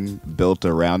thing built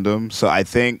around him. So I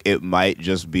think it might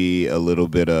just be a little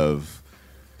bit of,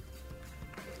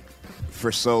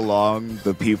 for so long,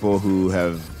 the people who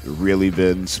have really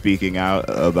been speaking out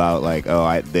about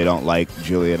they don't like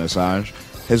Julian Assange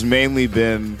has mainly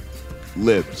been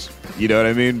libs. You know what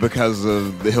I mean? Because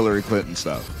of the Hillary Clinton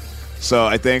stuff. So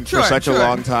I think for such a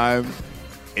long time,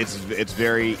 it's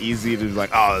very easy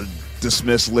to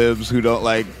dismiss libs who don't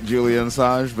like Julian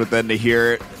Assange, but then to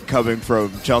hear it coming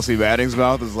from Chelsea Manning's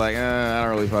mouth is I don't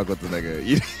really fuck with the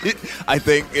nigga. I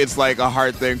think it's a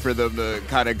hard thing for them to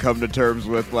kind of come to terms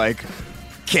with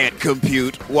can't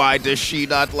compute. Why does she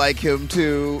not like him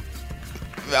too?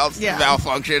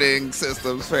 Malfunctioning,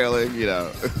 systems failing,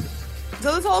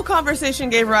 So this whole conversation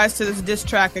gave rise to this diss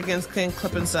track against Ken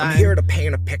Klippenstein. I'm here to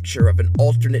paint a picture of an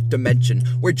alternate dimension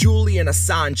where Julian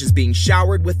Assange is being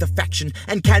showered with affection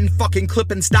and Ken fucking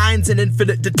Klippenstein's in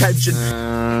infinite detention.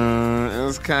 It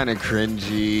was kind of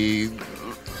cringy.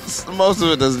 Most of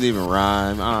it doesn't even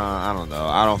rhyme. I don't know.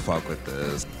 I don't fuck with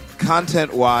this.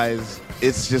 Content-wise,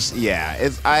 it's just,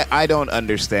 I don't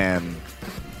understand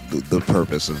the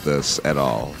purpose of this at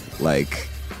all.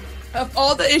 Of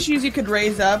all the issues you could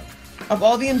raise up, of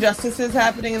all the injustices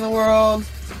happening in the world,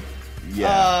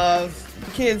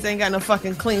 of kids ain't got no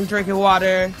fucking clean drinking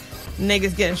water,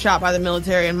 niggas getting shot by the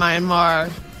military in Myanmar,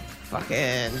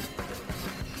 fucking...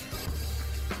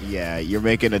 Yeah, you're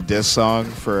making a diss song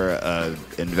for a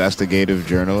investigative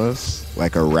journalist,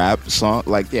 like a rap song.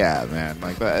 Like, yeah, man,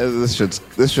 like this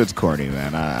shit's corny,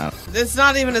 man. It's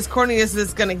not even as corny as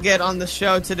it's gonna get on the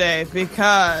show today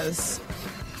because.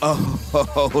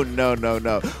 Oh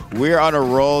no! We're on a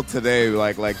roll today.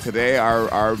 Like today,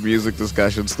 our music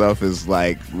discussion stuff is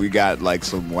like we got like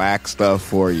some whack stuff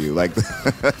for you. Like.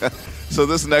 So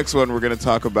this next one, we're going to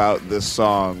talk about this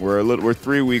song. We're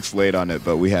 3 weeks late on it,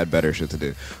 but we had better shit to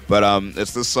do. But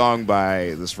it's this song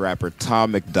by this rapper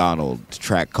Tom MacDonald, a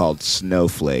track called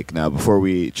Snowflake. Now, before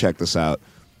we check this out,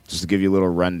 just to give you a little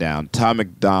rundown, Tom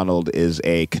MacDonald is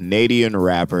a Canadian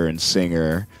rapper and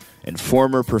singer and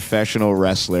former professional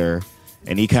wrestler,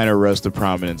 and he kind of rose to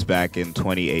prominence back in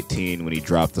 2018 when he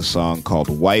dropped the song called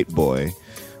White Boy,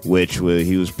 which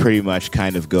he was pretty much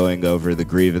kind of going over the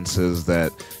grievances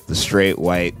that the straight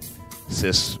white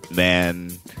cis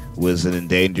man was an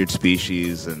endangered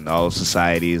species and all of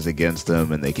society is against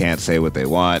them and they can't say what they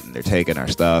want and they're taking our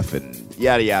stuff and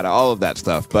yada yada, all of that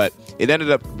stuff. But it ended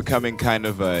up becoming kind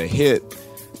of a hit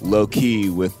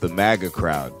low-key with the MAGA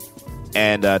crowd.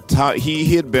 And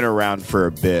he had been around for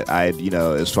a bit.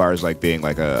 As far as like being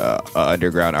like a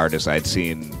underground artist, I'd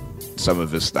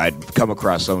come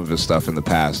across some of his stuff in the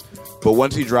past. But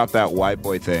once he dropped that White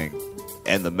Boy thing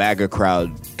and the MAGA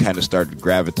crowd kind of started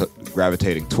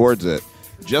gravitating towards it,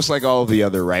 just like all of the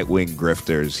other right-wing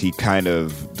grifters, he kind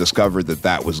of discovered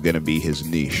that was going to be his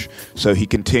niche. So he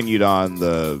continued on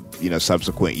the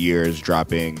subsequent years,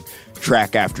 dropping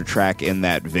track after track in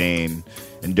that vein.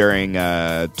 And during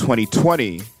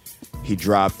 2020, he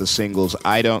dropped the singles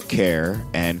I Don't Care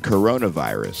and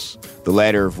Coronavirus, the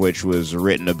latter of which was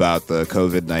written about the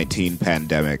COVID-19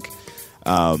 pandemic.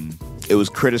 It was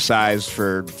criticized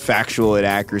for factual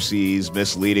inaccuracies,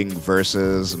 misleading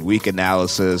verses, and weak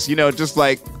analysis. Just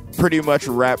like pretty much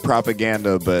rap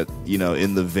propaganda, but,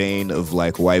 in the vein of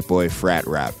like white boy frat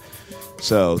rap.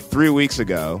 So 3 weeks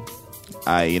ago,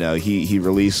 he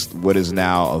released what is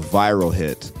now a viral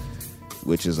hit,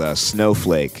 which is a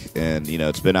Snowflake. And,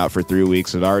 it's been out for 3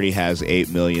 weeks. It already has 8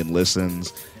 million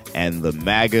listens. And the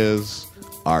MAGAs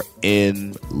are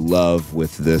in love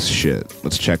with this shit.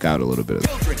 Let's check out a little bit of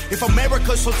it. If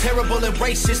America's so terrible and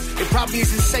racist, it probably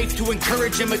isn't safe to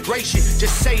encourage immigration.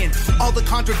 Just saying, all the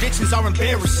contradictions are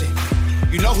embarrassing.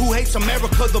 You know who hates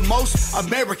America the most?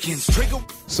 Americans.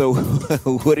 So,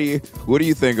 what do you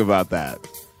think about that?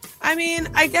 I mean,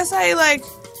 I guess I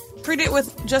treat it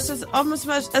with just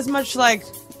as much like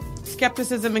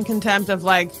skepticism and contempt of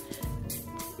like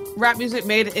rap music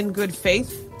made in good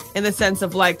faith, in the sense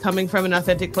of like coming from an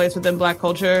authentic place within black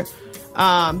culture,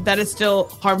 that is still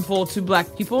harmful to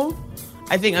black people.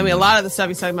 I mean, a lot of the stuff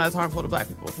he's talking about is harmful to black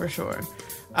people for sure.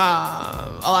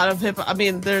 A lot of hip, I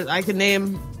mean, I can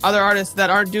name other artists that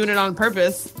aren't doing it on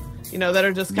purpose, that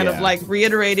are just kind of like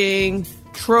reiterating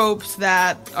tropes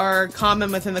that are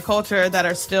common within the culture that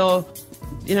are still,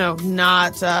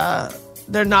 not,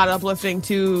 they're not uplifting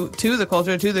to the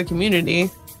culture, to the community.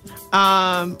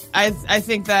 I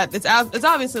think that it's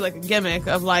obviously like a gimmick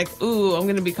of like, ooh, I'm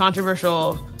going to be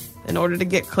controversial in order to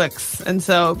get clicks. And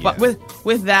so, but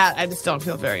with that, I just don't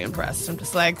feel very impressed. I'm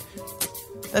just like,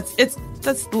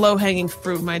 that's low-hanging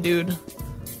fruit, my dude.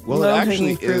 Well,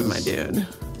 low-hanging fruit, my dude.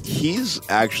 He's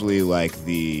actually like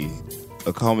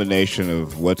a culmination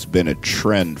of what's been a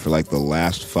trend for like the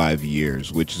last 5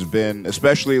 years, which has been,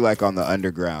 especially like on the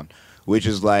underground, which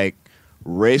is like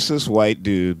racist white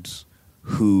dudes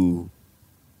who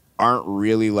aren't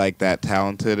really like that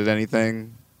talented at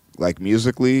anything, like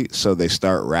musically, so they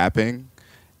start rapping,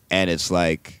 and it's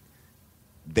like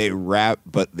they rap,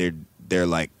 but they're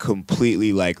like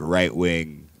completely like right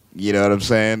wing. You know what I'm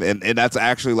saying? And that's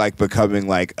actually like becoming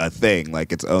like a thing,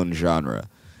 like its own genre.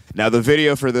 Now the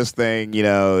video for this thing,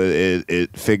 it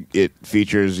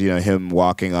features him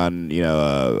walking on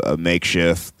a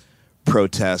makeshift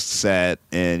protest set,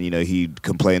 and he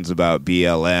complains about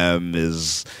BLM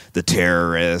is the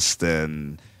terrorist,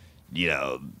 and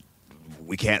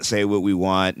we can't say what we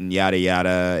want, and yada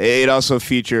yada. It also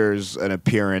features an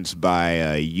appearance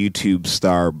by YouTube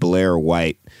star Blair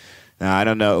White. Now, I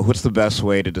don't know what's the best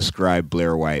way to describe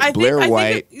Blair White. I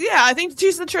think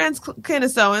she's the trans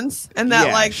Candace Owens, and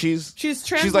that she's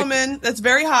trans woman that's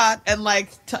very hot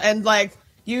and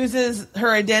uses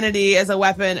her identity as a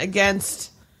weapon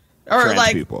against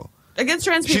trans people. Against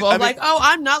trans people.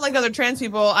 I'm not like other trans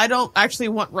people. I don't actually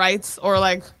want rights, or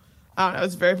like, I don't know.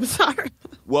 It's very bizarre.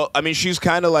 Well, I mean, she's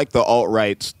kind of like the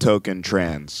alt-right's token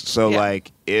trans. So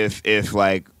like, if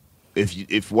like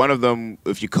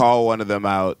if you call one of them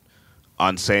out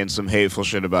on saying some hateful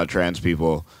shit about trans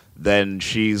people, then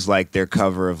she's like their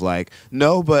cover of like,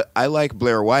 no, but I like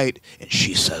Blair White, and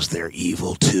she says they're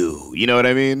evil too. You know what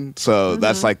I mean? So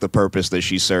that's like the purpose that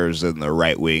she serves in the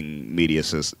right-wing media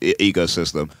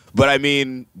ecosystem. But I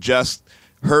mean, just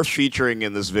her featuring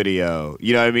in this video,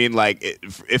 you know what I mean? Like,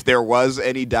 if there was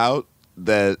any doubt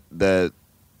that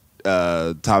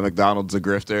Tom McDonald's a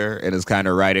grifter and is kind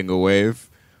of riding a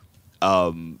wave,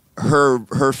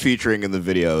 her featuring in the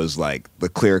video is like the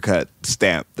clear-cut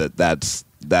stamp that's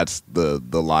the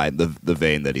line, the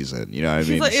vein that he's in. You know what I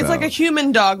mean? It's like a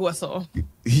human dog whistle.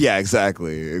 Yeah,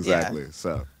 exactly. Yeah.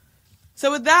 So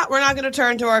with that, we're now going to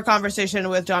turn to our conversation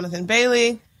with Jonathan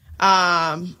Bailey,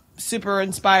 super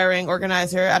inspiring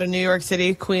organizer out of New York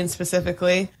City, Queens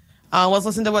specifically. Let's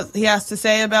listen to what he has to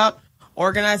say about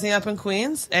organizing up in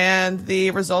Queens and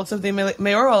the results of the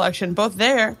mayoral election, both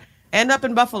there and up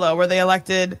in Buffalo, where they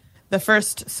elected the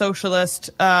first socialist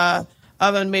of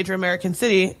a major American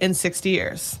city in 60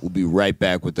 years. We'll be right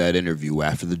back with that interview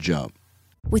after the jump.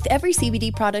 With every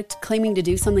CBD product claiming to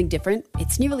do something different,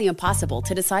 it's nearly impossible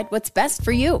to decide what's best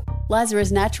for you.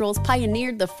 Lazarus Naturals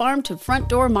pioneered the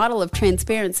farm-to-front-door model of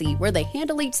transparency, where they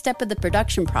handle each step of the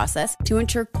production process to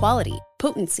ensure quality,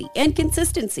 potency, and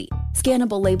consistency.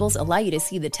 Scannable labels allow you to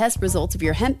see the test results of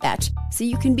your hemp batch, so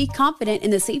you can be confident in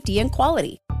the safety and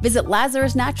quality. Visit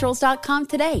LazarusNaturals.com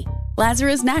today.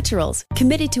 Lazarus Naturals,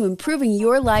 committed to improving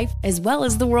your life as well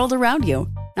as the world around you.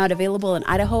 Not available in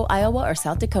Idaho, Iowa, or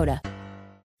South Dakota.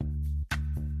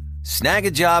 Snag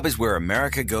a Job is where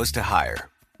America goes to hire,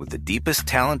 with the deepest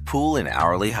talent pool in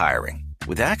hourly hiring.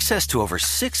 With access to over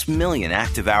 6 million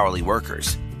active hourly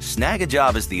workers, Snag a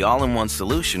Job is the all-in-one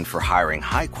solution for hiring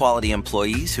high-quality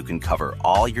employees who can cover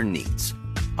all your needs.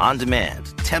 On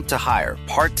demand, temp to hire,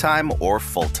 part-time or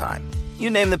full-time. You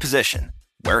name the position.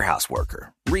 Warehouse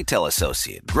worker, retail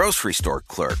associate, grocery store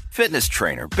clerk, fitness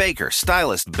trainer, baker,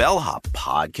 stylist, bellhop,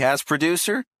 podcast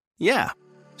producer. Yeah,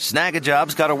 Snag a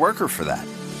Job's got a worker for that.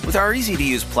 With our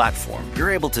easy-to-use platform,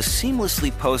 you're able to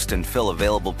seamlessly post and fill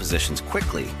available positions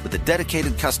quickly with a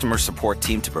dedicated customer support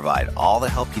team to provide all the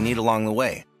help you need along the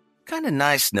way. Kind of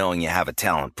nice knowing you have a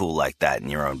talent pool like that in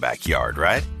your own backyard,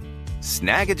 right?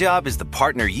 Snag a Job is the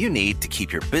partner you need to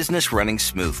keep your business running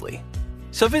smoothly.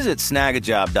 So visit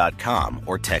snagajob.com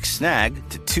or text snag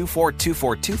to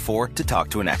 242424 to talk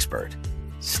to an expert.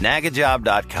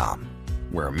 Snagajob.com,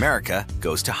 where America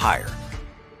goes to hire.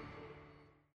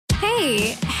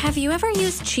 Hey, have you ever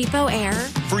used Cheapo Air?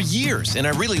 For years, and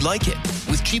I really like it.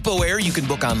 With Cheapo Air, you can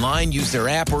book online, use their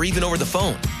app, or even over the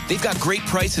phone. They've got great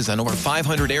prices on over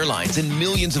 500 airlines and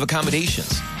millions of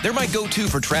accommodations. They're my go-to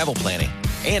for travel planning.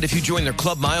 And if you join their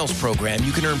Club Miles program,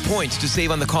 you can earn points to save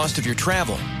on the cost of your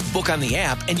travel. Book on the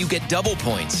app and you get double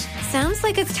points. Sounds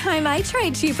like it's time I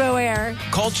tried Cheapo Air.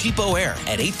 Call Cheapo Air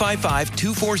at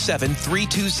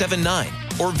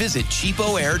 855-247-3279 or visit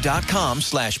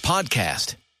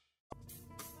cheapoair.com/podcast.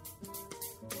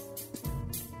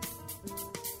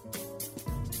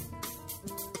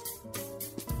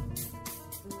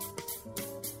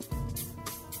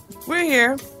 We're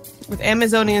here with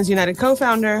Amazonians United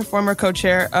co-founder, former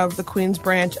co-chair of the Queens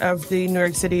branch of the New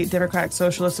York City Democratic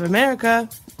Socialists of America,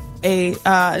 an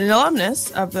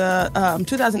alumnus of the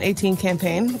 2018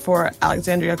 campaign for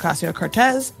Alexandria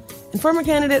Ocasio-Cortez, and former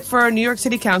candidate for New York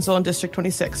City Council in District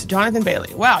 26, Jonathan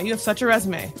Bailey. Wow, you have such a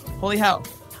resume. Holy hell.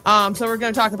 So we're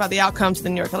going to talk about the outcomes of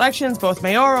the New York elections, both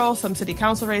mayoral, some city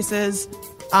council races,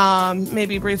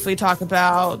 maybe briefly talk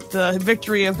about the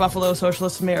victory of Buffalo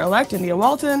Socialist Mayor-elect India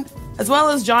Walton, as well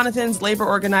as Jonathan's labor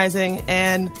organizing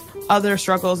and other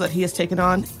struggles that he has taken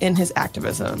on in his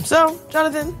activism. So,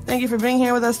 Jonathan, thank you for being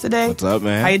here with us today. What's up,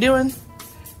 man? How you doing?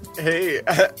 Hey,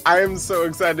 I am so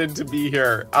excited to be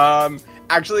here.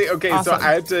 Actually, okay, awesome. So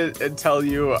I have to tell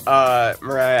you,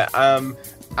 Mariah,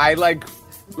 I like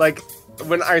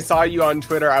when I saw you on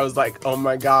Twitter, I was like, oh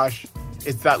my gosh,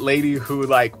 it's that lady who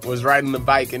was riding the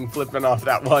bike and flipping off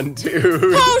that one dude.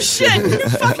 Oh shit! You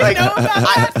fucking know about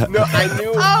that?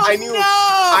 I knew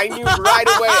right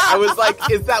away. I was like,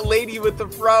 it's that lady with the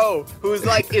fro who's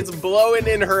it's blowing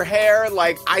in her hair.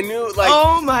 I knew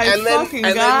oh my fucking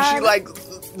God. And then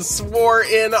she swore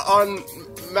in on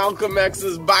Malcolm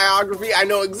X's biography. I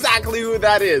know exactly who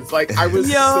that is. I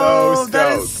was so stoked.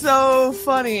 That is so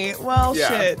funny. Well, yeah.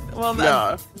 Shit. Well,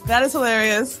 That is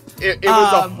hilarious. It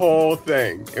was a whole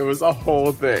thing. It was a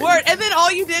whole thing. Word. And then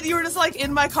all you did, you were just like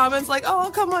in my comments, like, "Oh,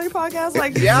 I'll come on your podcast."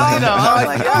 Like, yeah, you know, I was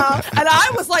like, yeah. And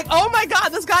I was like, "Oh my god,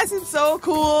 this guy seems so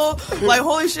cool!" Like,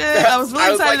 holy shit! I was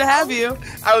really excited to have you.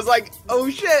 I was like, "Oh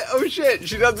shit!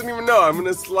 She doesn't even know. I'm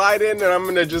gonna slide in and I'm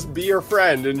gonna just be her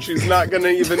friend, and she's not gonna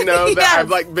even know that I've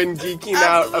like been geeking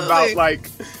out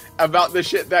about the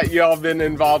shit that y'all been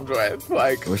involved with."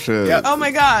 Like, well, shit. Yep. Oh my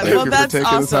god! Thank Well, you that's for taking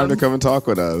awesome. the time to come and talk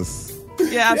with us.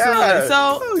 Yeah,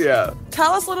 absolutely. Yeah. So,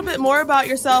 tell us a little bit more about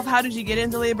yourself. How did you get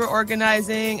into labor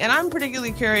organizing? And I'm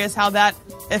particularly curious how that,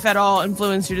 if at all,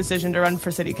 influenced your decision to run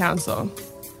for city council.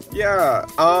 Yeah.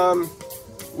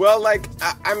 Well, like,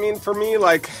 I mean, for me,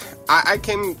 like, I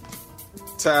came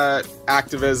to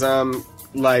activism,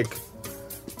 like,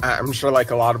 I'm sure, like,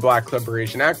 a lot of Black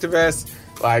liberation activists.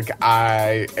 Like,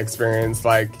 I experienced,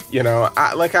 like, you know,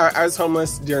 I was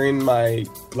homeless during my,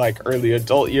 like, early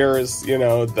adult years, you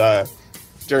know,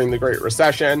 during the Great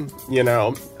Recession, you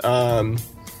know.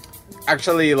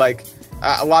 Actually, like,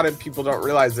 a lot of people don't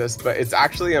realize this, but it's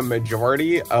actually a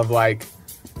majority of, like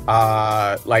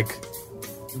a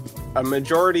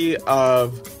majority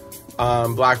of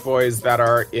Black boys that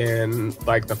are in,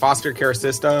 like, the foster care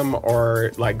system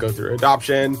or, like, go through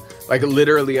adoption. Like,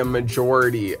 literally a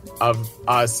majority of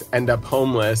us end up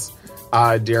homeless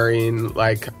during,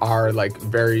 like, our, like,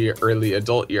 very early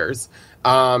adult years.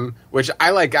 Which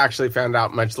I, like, actually found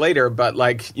out much later, but,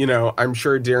 like, you know, I'm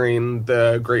sure during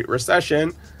the Great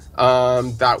Recession,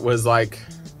 that was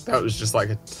just, like,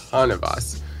 a ton of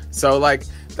us. So, like,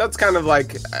 that's kind of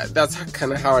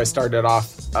how I started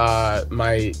off,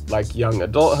 my, like, young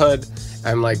adulthood,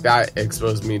 and, like, that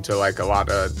exposed me to, like, a lot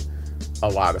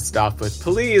of stuff with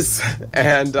police,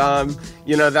 and,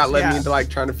 you know, that led me to, like,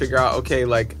 trying to figure out, okay,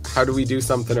 like, how do we do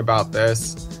something about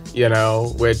this, you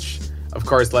know, which, of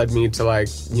course, led me to, like,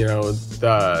 you know,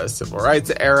 the civil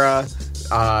rights era,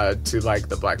 to, like,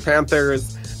 the Black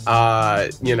Panthers,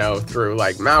 you know, through,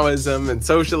 like, Maoism and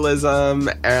socialism,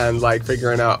 and, like,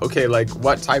 figuring out, okay, like,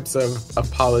 what types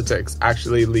of politics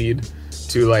actually lead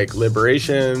to, like,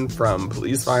 liberation from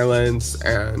police violence,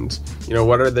 and, you know,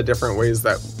 what are the different ways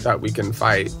that we can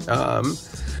fight.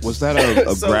 Was that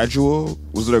a gradual?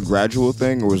 Was it a gradual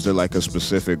thing, or was there, like, a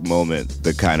specific moment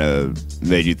that kind of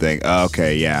made you think, oh,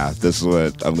 okay, yeah, this is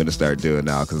what I'm gonna start doing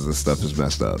now because this stuff is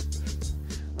messed up?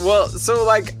 Well, so,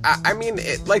 like, I mean,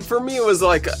 like, for me, it was,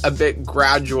 like, a bit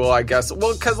gradual, I guess.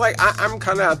 Well, because, like, I'm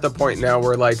kind of at the point now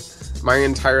where, like, my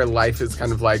entire life is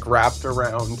kind of, like, wrapped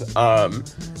around,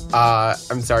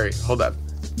 I'm sorry, hold up.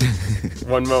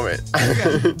 One moment.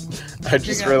 I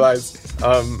just realized,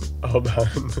 hold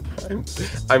on.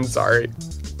 I'm sorry.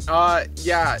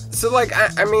 Yeah, so, like,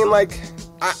 I mean, like,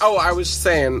 I was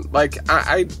saying, like,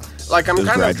 I'm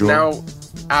kind of now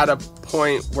at a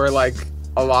point where, like,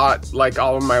 all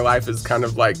of my life is kind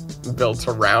of, like, built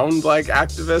around, like,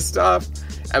 activist stuff,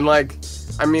 and, like,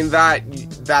 I mean,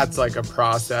 that's, like, a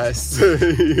process,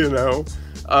 you know,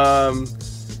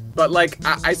 but, like,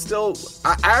 I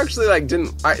actually, like,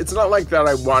 it's not like that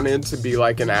I wanted to be,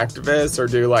 like, an activist or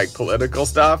do, like, political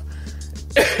stuff.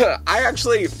 I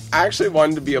actually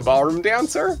wanted to be a ballroom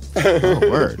dancer. Oh,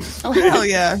 word. Oh, hell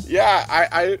yeah.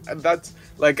 Yeah, that's,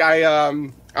 like, I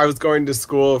was going to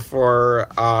school for,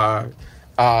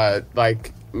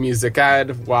 like, music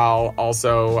ed while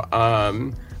also,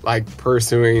 like,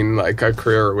 pursuing, like, a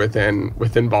career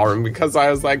within ballroom, because I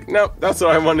was like, nope, that's what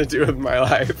I want to do with my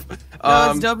life.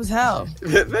 No, it's dope as hell.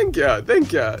 Thank you.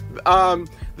 The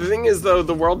thing is, though,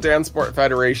 the World Dance Sport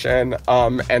Federation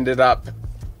ended up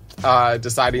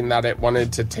deciding that it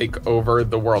wanted to take over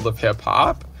the world of hip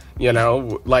hop. You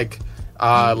know, like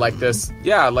this,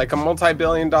 yeah, like a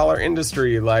multi-billion-dollar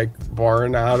industry, like,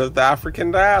 born out of the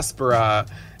African diaspora.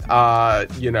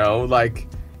 You know, like,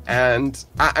 and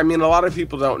I mean, a lot of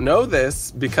people don't know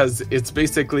this because it's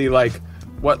basically like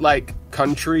what, like,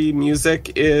 country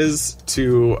music is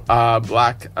to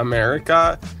Black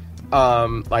America,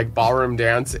 like ballroom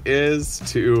dance is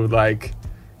to, like,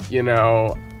 you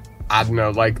know, I don't know,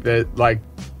 like, to,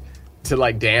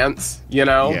 like, dance, you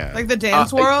know? Yeah. Like the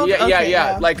dance world?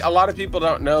 Yeah. Like, a lot of people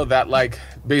don't know that, like,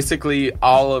 basically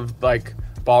all of, like,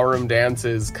 ballroom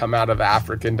dances come out of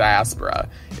African diaspora.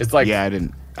 It's like, yeah, I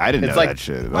didn't know, like, that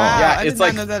shit at all. Yeah, I did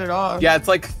not know that at all. Yeah, it's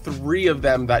like 3 of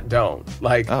them that don't.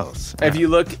 Like, if you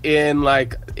look in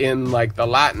the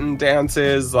Latin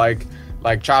dances, like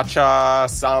cha-cha,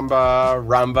 samba,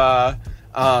 rumba,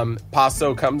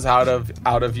 paso comes out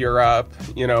of Europe,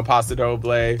 you know, paso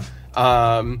doble.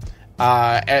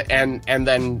 and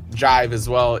then jive as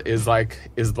well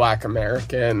is Black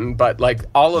American, but like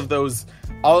all of those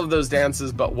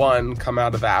dances but one come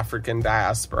out of the African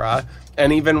diaspora.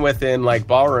 And even within like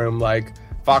ballroom, like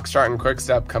Foxtrot and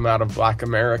Quickstep come out of Black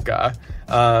America.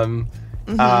 And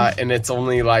it's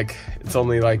only like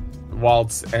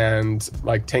waltz and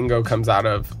like tango comes out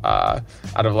of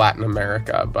Latin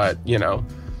America. But you know,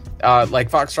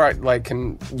 like Foxtrot, like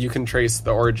you can trace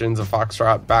the origins of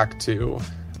Foxtrot back to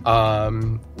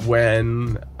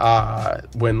when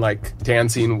like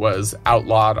dancing was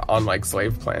outlawed on like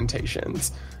slave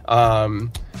plantations.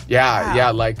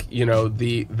 Like, you know,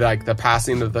 the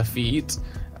passing of the feet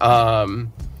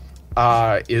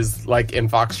is like in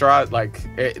Foxtrot, like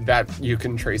that you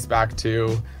can trace back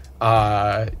to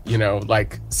you know,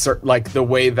 like the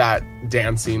way that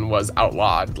dancing was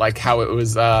outlawed, like how it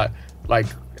was like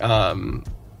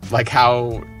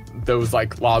how those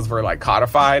like laws were like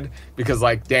codified, because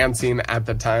like dancing at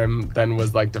the time then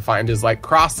was like defined as like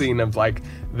crossing of like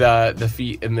the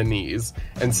feet and the knees.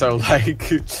 And so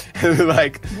like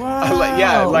like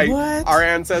what? Our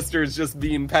ancestors just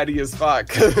being petty as fuck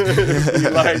be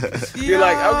like okay,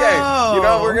 you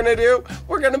know what we're gonna do,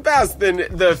 we're gonna pass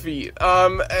the feet.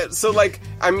 So like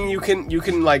I mean you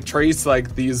can like trace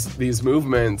like these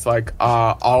movements like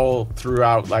all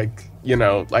throughout, like, you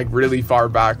know, like really far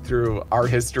back through our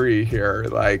history here,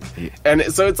 like, and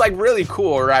so it's like really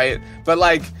cool, right? But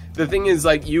like the thing is,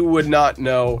 like, you would not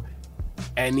know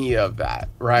any of that,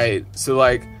 right? So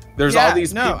like there's all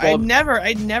these people. I'd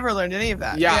never learned any of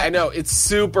that. Yeah, I know, it's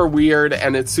super weird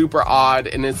and it's super odd,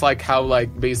 and it's like how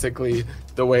like basically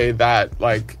the way that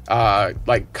like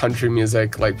country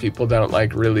music, like people don't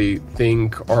like really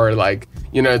think, or like,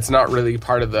 you know, it's not really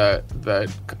part of the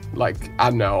like,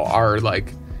 I don't know, our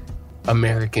like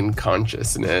American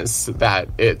consciousness, that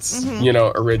it's you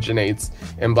know, originates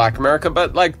in Black America.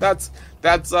 But like that's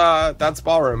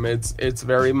ballroom. It's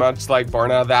very much like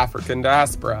born out of the African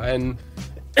diaspora. And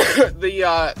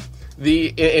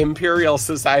the Imperial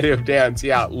Society of Dance,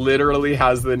 literally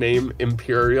has the name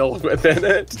Imperial within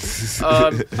it.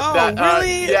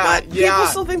 Really? Yeah. People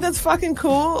still think that's fucking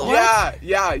cool? What?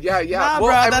 Yeah. Nah,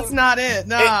 bro, that's not it.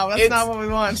 No, that's not what we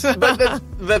want. But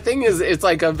the thing is, it's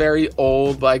like a very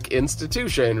old like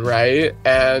institution, right?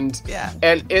 And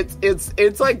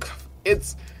it's like,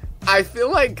 I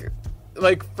feel like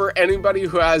for anybody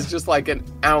who has just like an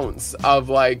ounce of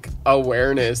like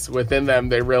awareness within them,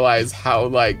 they realize how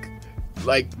like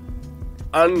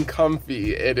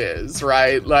uncomfy it is,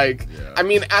 right? Like, I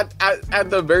mean,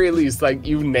 at the very least, like,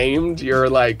 you named your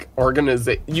like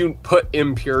organization, you put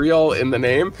Imperial in the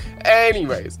name.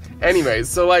 Anyways,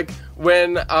 so like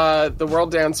when the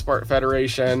World Dance Sport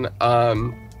Federation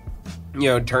you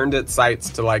know, turned its sights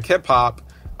to like hip hop,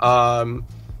 my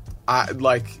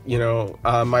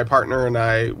partner and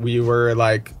I, we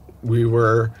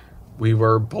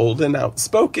were bold and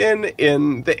outspoken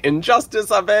in the injustice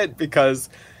of it, because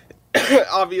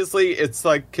obviously it's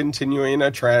like continuing a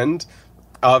trend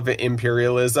of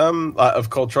imperialism,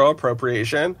 of cultural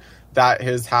appropriation that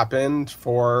has happened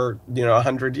for, you know,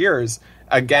 100 years.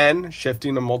 Again,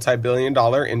 shifting a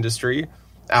multi-billion-dollar industry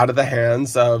out of the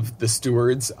hands of the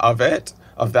stewards of it,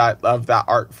 of that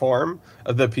art form,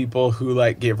 of the people who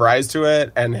like gave rise to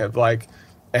it and have like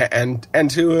and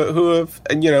who have,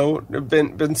 you know,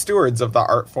 been stewards of the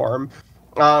art form,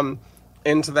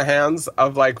 into the hands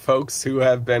of like folks who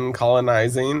have been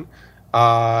colonizing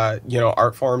you know,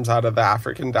 art forms out of the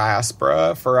African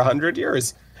diaspora for 100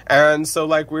 years. And so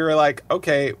like we were like,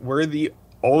 okay, we're the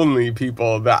only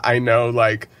people that I know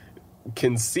like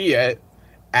can see it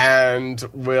and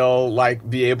will like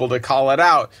be able to call it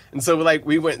out. And so like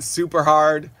we went super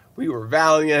hard, we were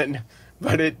valiant,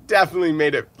 but it definitely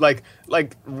made it like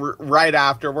right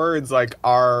afterwards, like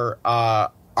our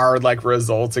like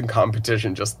results in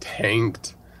competition just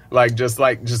tanked. Just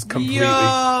completely. Yo,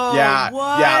 what?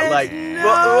 Yeah, like, no.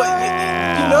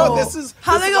 Well, you know, this is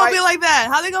how they gonna be like that?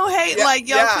 How they gonna hate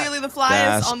clearly the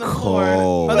fly is on the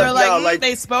floor, but they're like,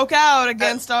 they spoke out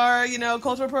against our, you know,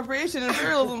 cultural appropriation and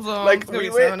imperialism. So like we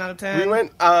went 7 out of 10. We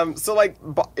went so like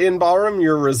in ballroom,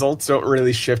 your results don't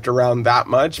really shift around that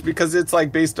much because it's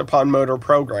like based upon motor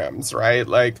programs, right?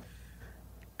 Like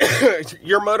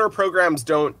your motor programs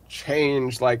don't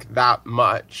change like that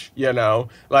much, you know,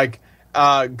 like.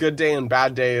 Good day and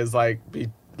bad day is like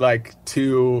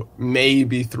 2,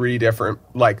 maybe 3 different,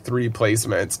 like 3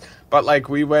 placements. But like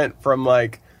we went from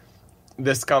like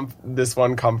this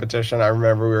one competition, I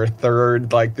remember we were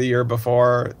 3rd like the year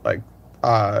before, like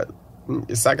 2nd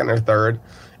or 3rd,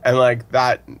 and like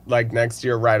that, like next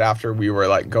year right after we were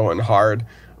like going hard,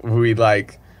 we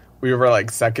we were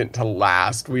like second to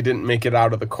last. We didn't make it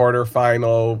out of the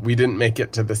quarterfinal. We didn't make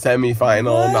it to the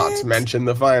semifinal, not to mention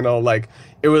the final. Like,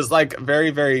 it was like very,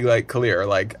 very like clear,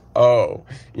 like, oh,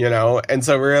 you know? And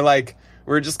so we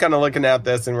were just kind of looking at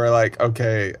this and we're like,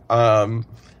 okay,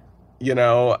 you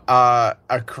know,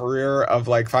 a career of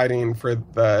like fighting for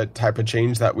the type of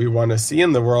change that we want to see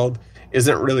in the world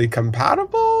isn't really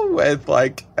compatible with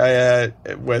like,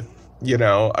 with, you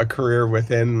know, a career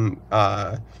within,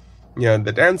 you know,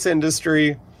 the dance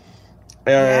industry.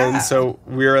 And so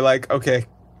we were like, okay,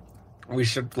 we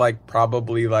should like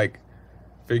probably like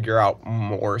figure out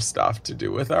more stuff to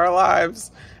do with our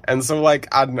lives. And so like,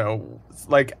 I don't know,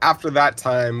 like after that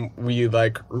time, we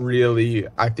like really,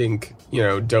 I think, you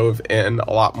know, dove in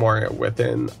a lot more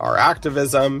within our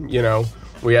activism. You know,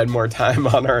 we had more time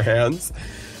on our hands.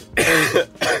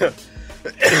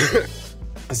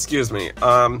 Excuse me.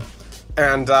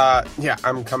 And yeah,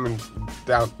 I'm coming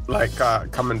down, like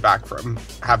coming back from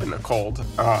having a cold.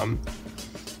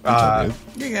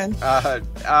 You're good.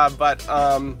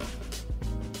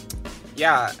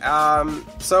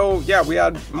 So yeah, we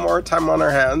had more time on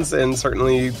our hands and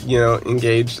certainly, you know,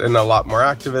 engaged in a lot more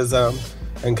activism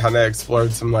and kind of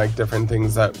explored some like different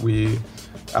things that we,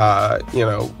 you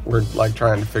know, were like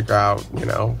trying to figure out, you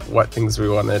know, what things we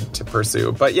wanted to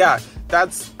pursue. But yeah,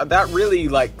 that really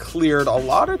like cleared a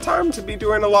lot of time to be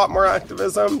doing a lot more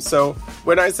activism. So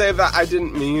when I say that I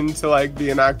didn't mean to like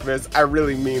be an activist, I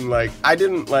really mean like I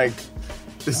didn't like,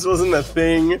 this wasn't a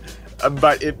thing,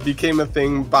 but it became a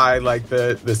thing by like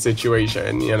the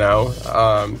situation, you know,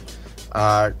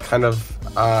 kind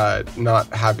of not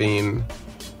having,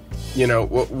 you know,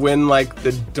 when like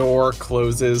the door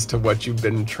closes to what you've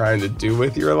been trying to do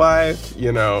with your life,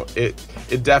 you know, it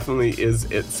definitely is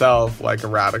itself like a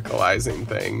radicalizing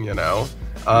thing, you know.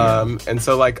 And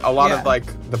so like a lot of like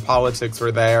the politics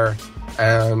were there,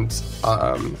 and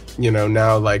you know,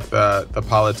 now like the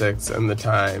politics and the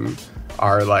time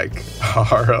are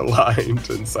aligned.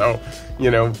 And so,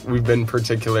 you know, we've been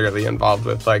particularly involved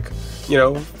with like, you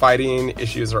know, fighting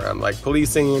issues around like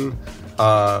policing,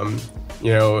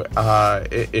 you know,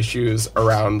 issues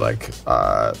around like,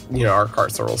 you know, our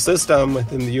carceral system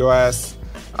within the U.S.,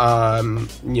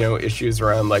 you know, issues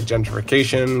around like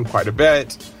gentrification quite a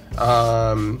bit,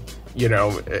 you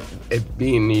know, it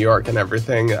being New York and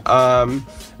everything,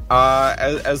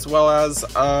 as well as,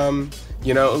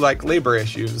 you know, like labor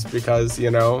issues, because, you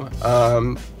know,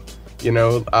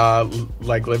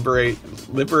 like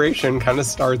liberation kind of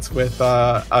starts with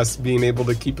us being able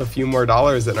to keep a few more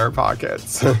dollars in our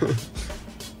pockets.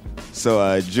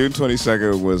 So June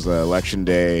 22nd was Election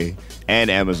Day and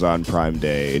Amazon Prime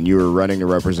Day, and you were running to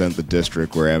represent the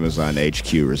district where Amazon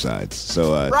HQ resides.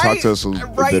 So talk to us a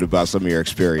bit about some of your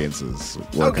experiences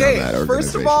working on that organization.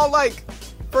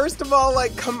 First of all,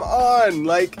 come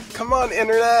on,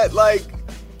 internet, like,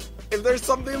 if there's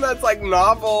something that's like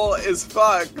novel as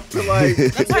fuck to like,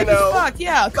 that's you know, fuck,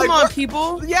 yeah. Come like, on,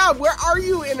 people. Yeah, where are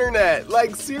you, internet?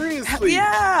 Like, seriously.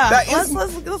 Yeah.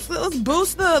 Let's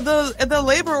boost the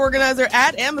labor organizer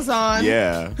at Amazon.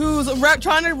 Yeah. Who's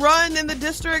trying to run in the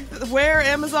district where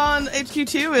Amazon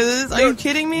HQ2 is. Are you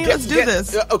kidding me? Let's do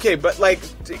this. Okay, but like,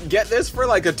 get this for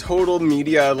like a total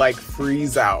media like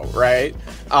freeze out, right?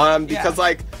 Because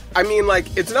like, I mean,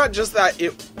 like, it's not just that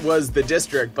it was the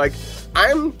district. Like,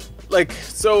 like,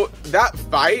 so that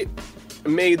fight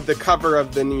made the cover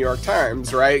of the New York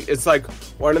Times, right? It's like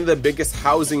one of the biggest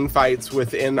housing fights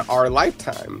within our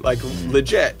lifetime, like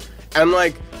legit. And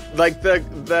like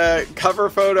the cover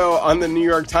photo on the New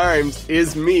York Times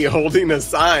is me holding a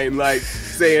sign like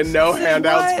saying no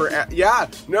handouts for,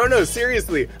 no,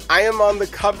 seriously. I am on the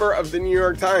cover of the New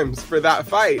York Times for that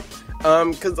fight.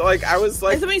 Cause like I was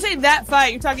like, so when you say that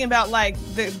fight, you're talking about like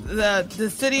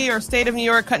the city or state of New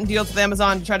York cutting deals with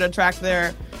Amazon to try to attract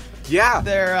their HQ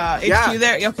there.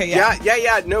 Okay,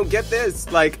 yeah. No, get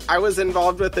this. Like, I was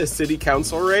involved with a city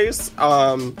council race,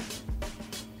 back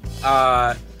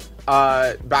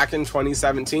in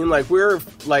 2017. Like, we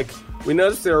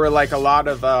noticed there were like a lot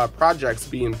of projects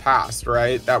being passed,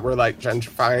 right, that were like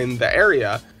gentrifying the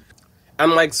area,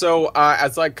 and like so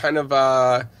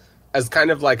as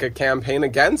kind of like a campaign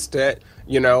against it,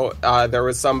 you know, there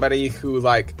was somebody who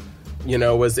like, you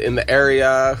know, was in the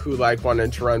area who like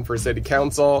wanted to run for city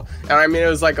council. And I mean, it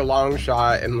was like a long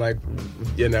shot and like,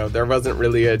 you know, there wasn't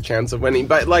really a chance of winning,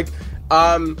 but like,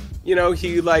 you know,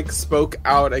 he like spoke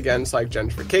out against like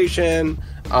gentrification,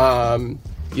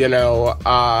 you know,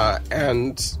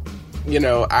 and, you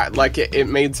know, like it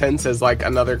made sense as like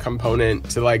another component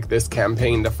to like this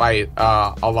campaign to fight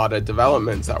a lot of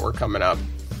developments that were coming up.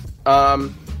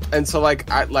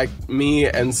 like me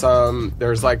and there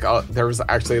was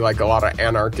actually like a lot of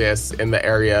anarchists in the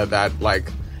area that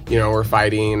like, you know, were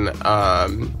fighting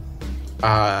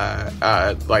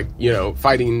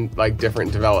fighting like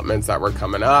different developments that were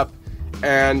coming up.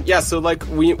 And yeah, so like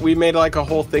we made like a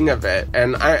whole thing of it.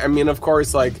 And I mean, of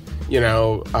course, like, you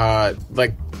know,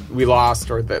 like we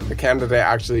lost, or the candidate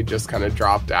actually just kind of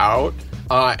dropped out.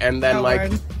 And then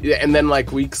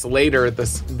weeks later,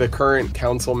 the current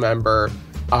council member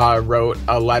wrote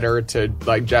a letter to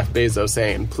like Jeff Bezos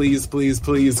saying, please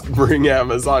bring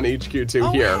Amazon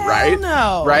HQ2 here, right?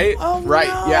 No. Right? Oh, right.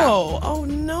 No. Yeah. Oh,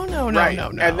 no. Right.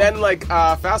 And then like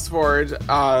fast forward,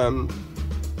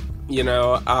 you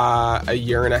know, a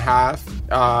year and a half,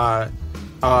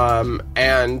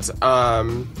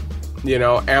 you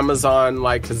know, Amazon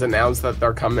like has announced that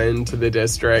they're coming to the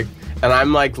district. And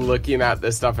I'm like looking at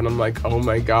this stuff and I'm like, oh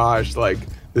my gosh, like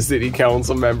the city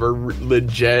council member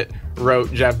legit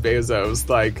wrote Jeff Bezos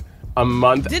like a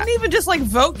month. Didn't even just like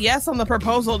vote yes on the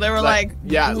proposal. They were like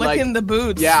licking the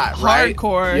boots. Yeah,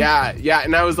 hardcore. Right? Yeah.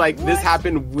 And I was like, this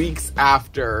happened weeks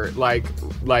after like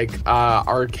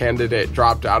our candidate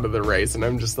dropped out of the race. And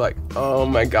I'm just like, oh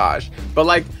my gosh. But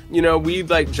like, you know, we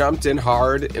like jumped in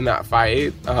hard in that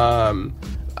fight.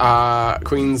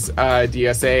 Queens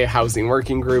DSA Housing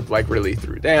Working Group like really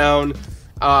threw down,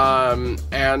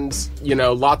 and you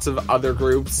know, lots of other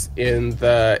groups in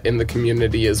the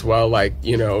community as well, like,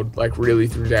 you know, like really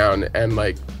threw down. And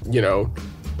like, you know,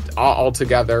 all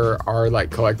together our like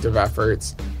collective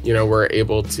efforts, you know, were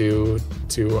able to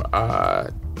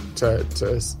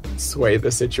sway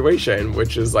the situation,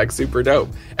 which is like super dope.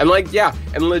 And like, yeah,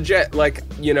 and legit, like,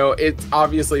 you know, it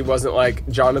obviously wasn't like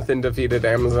Jonathan defeated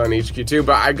Amazon HQ2,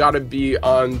 but I gotta be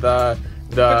on the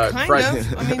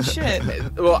front. I mean, shit.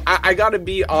 Well, I gotta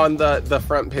be on the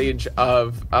front page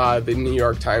of the New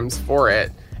York Times for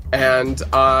it. And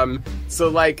so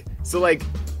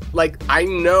I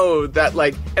know that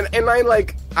like, and I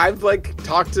like, I've like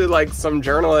talked to like some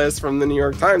journalists from the New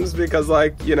York Times because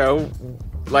like, you know,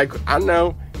 like, I don't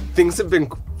know, things have been,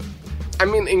 I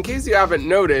mean, in case you haven't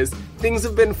noticed, things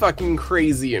have been fucking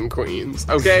crazy in Queens,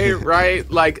 okay? Right?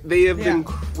 Like, they have been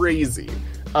crazy.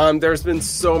 There's been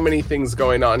so many things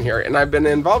going on here, and I've been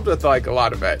involved with, like, a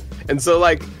lot of it. And so,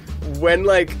 like, when,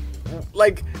 like,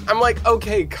 I'm like,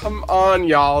 okay, come on,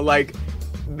 y'all. Like,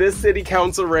 this city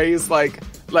council race, like,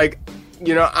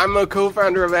 you know, I'm a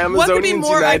co-founder of Amazonians United. What could be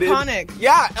more iconic?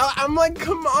 Yeah, I'm like,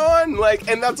 come on. Like,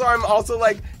 and that's why I'm also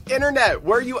like, internet,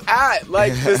 where you at?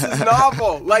 Like, this is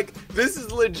novel. Like, this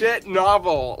is legit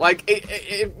novel. Like,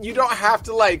 you don't have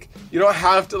to like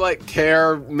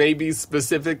care maybe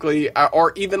specifically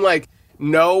or even like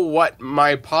know what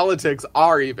my politics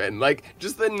are even. Like,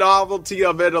 just the novelty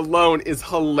of it alone is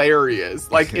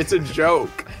hilarious. Like, it's a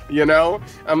joke, you know?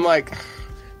 I'm like,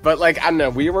 but like, I don't know,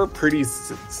 we were pretty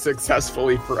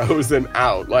successfully frozen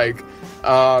out. Like,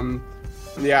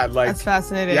 yeah, like, that's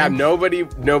fascinating. Yeah, nobody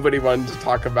wanted to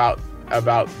talk about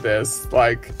this.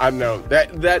 Like, I don't know,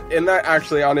 that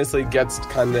actually honestly gets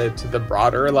kind of to the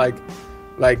broader like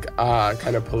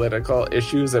kind of political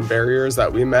issues and barriers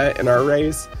that we met in our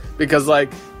race, because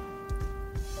like,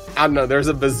 I don't know, there's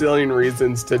a bazillion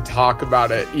reasons to talk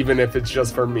about it, even if it's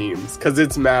just for memes, because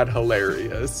it's mad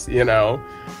hilarious, you know?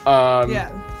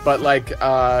 Yeah. But like,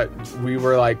 we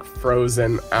were like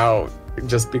frozen out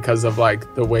just because of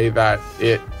like the way that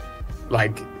it,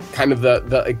 like, kind of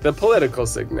the political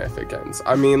significance.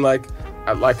 I mean, like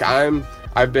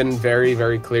I've been very,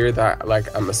 very clear that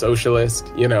like I'm a socialist,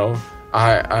 you know.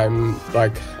 I'm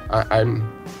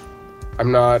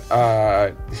not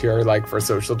here like for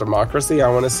social democracy. I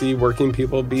want to see working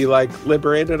people be like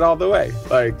liberated all the way.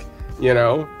 Like, you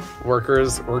know,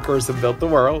 workers have built the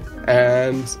world,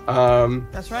 and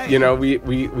that's right. You know,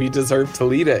 we deserve to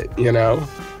lead it, you know.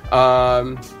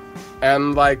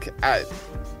 And like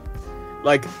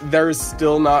there's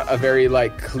still not a very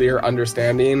like clear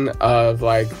understanding of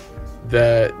like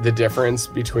the difference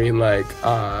between like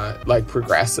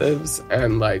progressives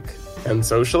and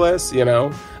socialists, you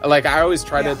know. Like, I always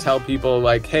try to tell people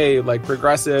like, hey, like,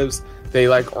 progressives, they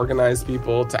like organize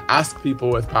people to ask people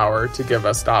with power to give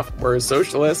us stuff, whereas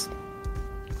socialists,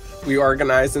 we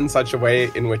organize in such a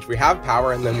way in which we have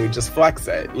power and then we just flex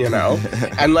it, you know.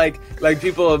 And like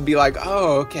people will be like,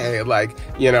 oh, okay, like,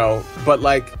 you know, but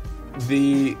like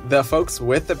the folks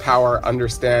with the power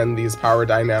understand these power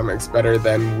dynamics better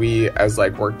than we as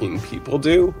like working people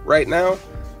do right now.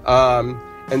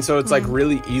 And so it's like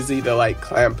really easy to like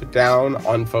clamp down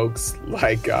on folks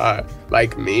like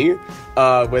me,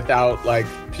 without like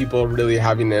people really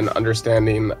having an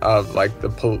understanding of like the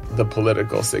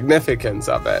political significance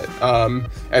of it.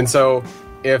 And so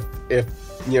if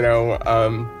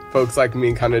folks like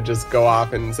me kind of just go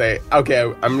off and say, okay,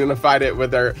 I'm gonna fight it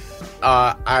whether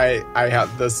I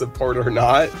have the support or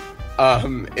not,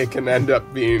 it can end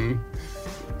up being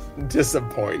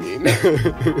disappointing.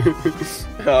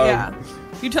 Yeah.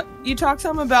 You talk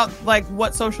some about like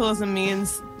what socialism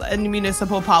means in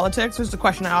municipal politics, which is a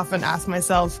question I often ask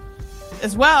myself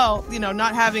as well.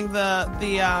 Not having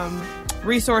the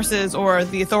resources or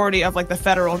the authority of like the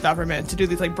federal government to do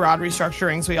these like broad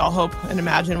restructurings we all hope and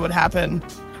imagine would happen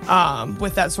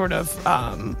with that sort of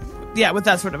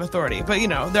authority. But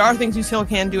there are things you still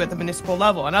can do at the municipal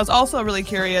level. And I was also really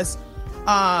curious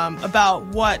about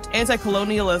what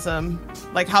anti-colonialism,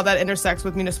 like how that intersects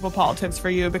with municipal politics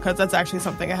for you, because that's actually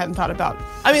something I hadn't thought about.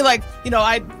 I mean,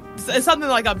 it's something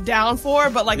like I'm down for,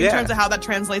 but in terms of how that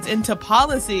translates into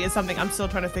policy is something I'm still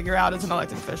trying to figure out as an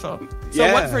elected official.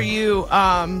 So what for you,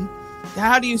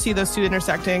 how do you see those two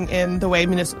intersecting in the way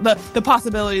the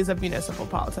possibilities of municipal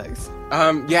politics?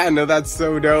 That's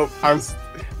so dope.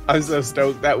 I'm so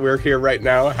stoked that we're here right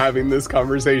now having this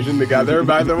conversation together,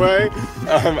 by the way.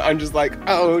 I'm just like,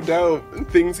 oh, dope.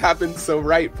 Things happen so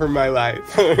right for my life.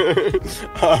 I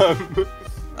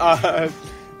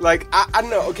don't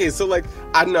know. Okay, so, I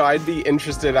don't know. I'd be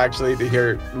interested, actually, to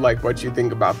hear, what you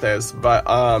think about this. But,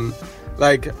 I'm,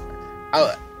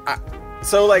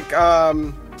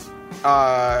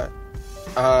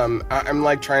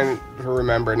 trying to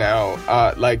remember now,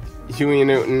 Huey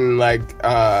Newton,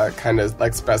 kind of,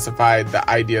 specified the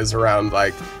ideas around,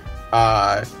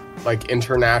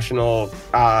 international,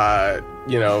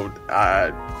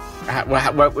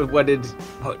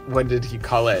 what did he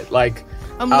call it?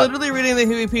 I'm literally reading the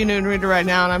Huey P. Newton reader right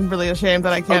now, and I'm really ashamed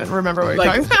that I can't remember what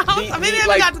you're talking about. Maybe I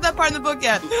haven't got to that part in the book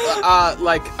yet.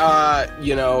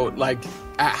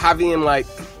 Having,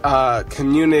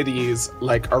 communities,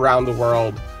 around the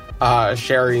world,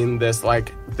 sharing this,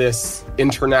 this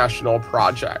international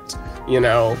project,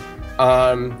 international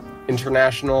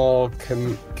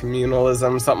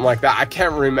communalism, something like that. I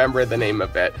can't remember the name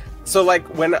of it. So,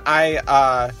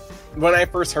 when I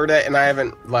first heard it, and I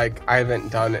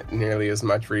haven't done nearly as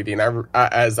much reading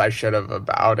as I should have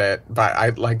about it, but I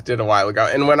did a while ago.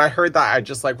 And when I heard that, I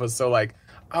just was so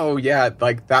oh yeah,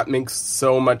 that makes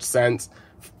so much sense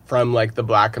from the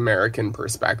Black American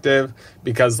perspective,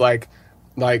 because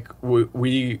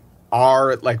we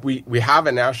are we have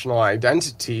a national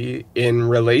identity in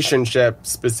relationship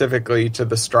specifically to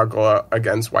the struggle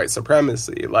against white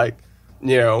supremacy.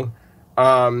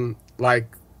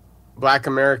 Black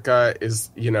America is,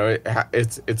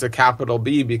 it's a capital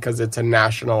B because it's a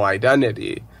national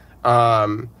identity.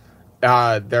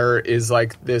 There is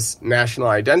this national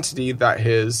identity that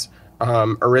has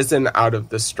arisen out of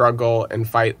the struggle and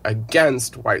fight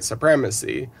against white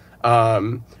supremacy.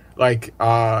 Everything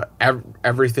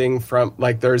from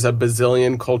there's a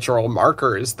bazillion cultural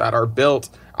markers that are built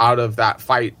out of that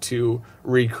fight to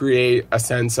recreate a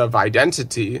sense of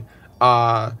identity,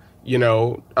 to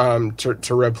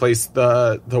replace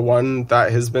the one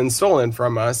that has been stolen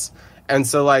from us. And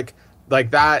so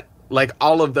that,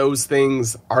 all of those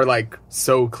things are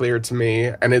so clear to me.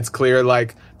 And it's clear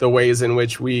the ways in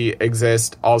which we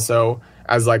exist also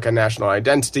as a national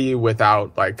identity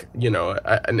without a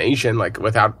nation,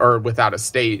 without a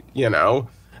state,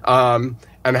 and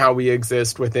how we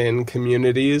exist within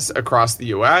communities across the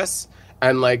US,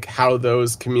 and how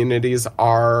those communities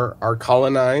are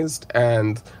colonized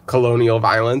and colonial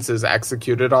violence is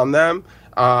executed on them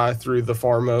through the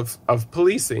form of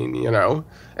policing,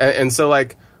 and so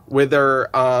whether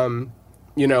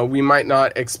we might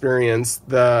not experience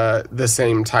the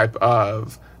same type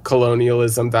of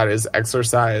colonialism that is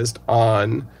exercised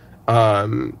on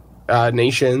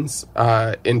nations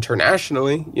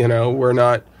internationally. We're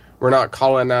not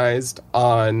colonized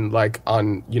on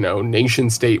nation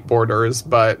state borders,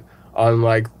 but on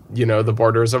the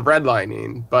borders of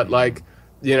redlining. But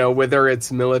whether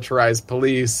it's militarized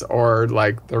police or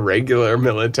the regular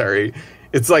military,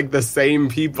 it's the same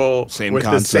people with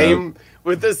the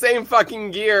same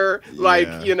fucking gear,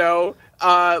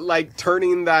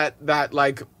 turning that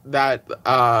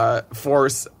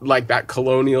force, that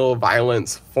colonial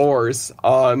violence force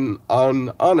on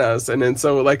us. And then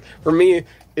so for me,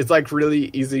 it's really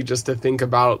easy just to think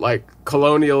about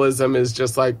colonialism is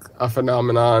just a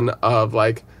phenomenon of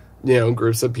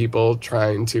groups of people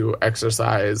trying to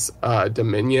exercise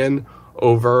dominion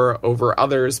over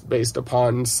others based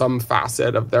upon some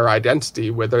facet of their identity,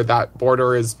 whether that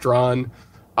border is drawn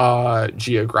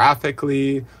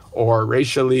geographically or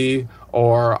racially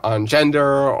or on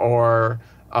gender or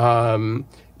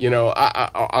you know,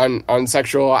 on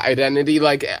sexual identity.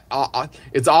 Like,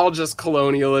 it's all just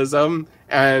colonialism,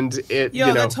 and it, you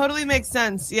know, that totally makes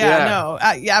sense. Yeah.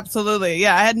 Absolutely.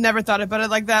 Yeah, I had never thought about it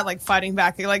like that, like fighting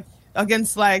back, like,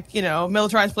 against, like, you know,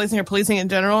 militarized policing or policing in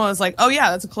general. It's like, oh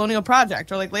yeah, that's a colonial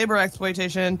project. Or like labor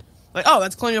exploitation, like, oh,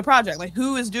 that's a colonial project. Like,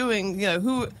 who is doing, you know,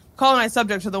 who colonized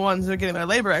subjects are the ones who are getting their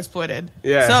labor exploited.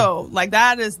 Yeah. So like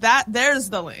there's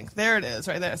the link. There it is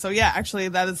right there. So yeah, actually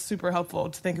that is super helpful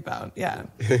to think about. Yeah.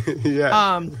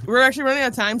 Yeah. We're actually running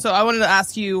out of time, so I wanted to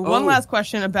ask you one last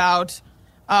question about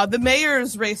the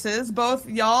mayor's races, both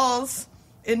y'all's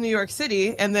in New York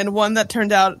City, and then one that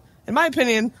turned out, in my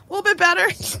opinion, a little bit better,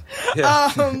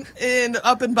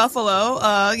 up in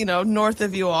Buffalo, you know, north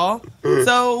of you all.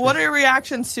 So, what are your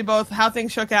reactions to both how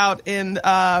things shook out in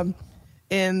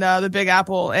the Big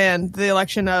Apple and the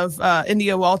election of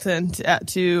India Walton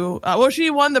to she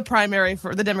won the primary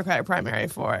for the Democratic primary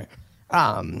for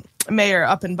mayor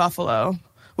up in Buffalo,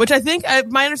 which I think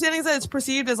my understanding is that it's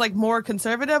perceived as like more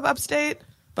conservative upstate.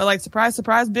 But like, surprise,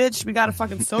 surprise, bitch, we got a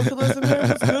fucking socialism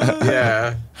here.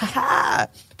 Yeah.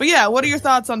 But yeah, what are your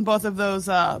thoughts on both of those,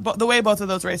 the way both of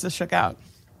those races shook out?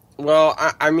 Well,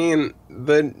 I mean,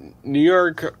 the New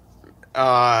York,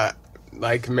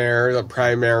 like, mayor, the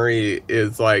primary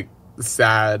is, like,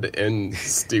 sad and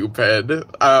stupid.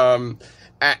 And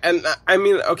I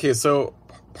mean, okay, so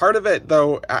part of it,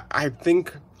 though, I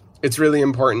think it's really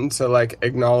important to, like,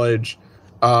 acknowledge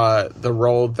the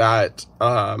role that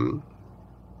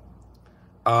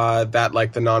that,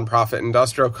 like, the nonprofit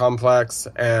industrial complex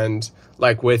and,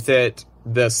 like, with it,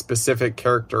 the specific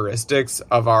characteristics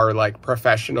of our, like,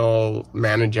 professional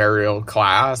managerial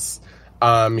class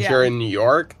here in New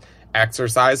York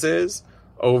exercises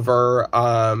over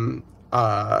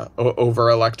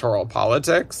electoral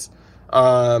politics.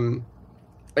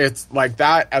 It's like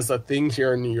that as a thing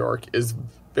here in New York is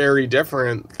very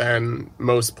different than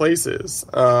most places.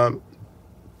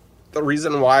 The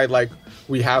reason why, like,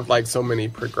 we have, like, so many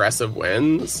progressive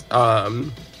wins,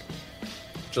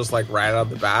 just, like, right out of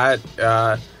the bat,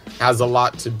 has a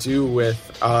lot to do with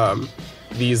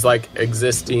these, like,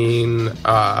 existing,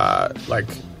 like,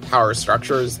 power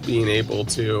structures being able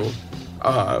to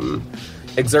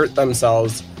exert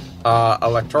themselves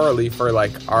electorally for,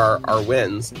 like, our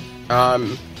wins.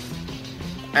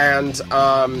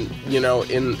 You know,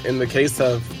 in the case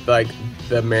of, like,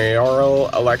 the mayoral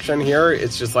election here,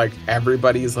 it's just like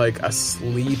everybody's like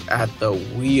asleep at the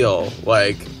wheel.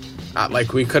 Like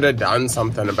we could have done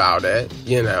something about it,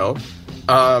 you know?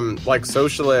 Like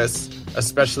socialists,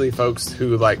 especially folks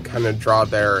who like kind of draw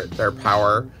their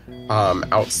power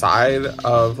outside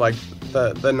of like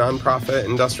the nonprofit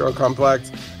industrial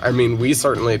complex. I mean, we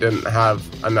certainly didn't have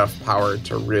enough power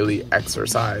to really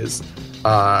exercise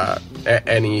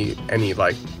any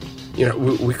like, you know,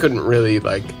 we couldn't really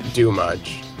like do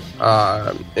much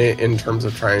in terms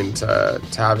of trying to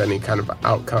have any kind of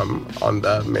outcome on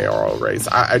the mayoral race.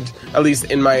 I at least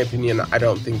in my opinion, I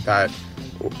don't think that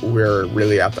we're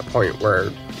really at the point where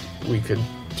we could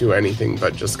do anything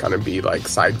but just kind of be like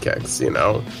sidekicks, you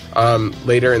know.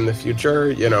 Later in the future,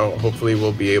 you know, hopefully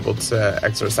we'll be able to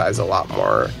exercise a lot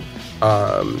more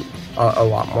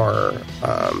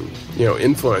you know,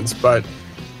 influence, but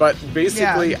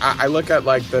basically, yeah. I look at,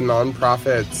 like, the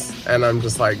nonprofits, and I'm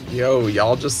just like, yo,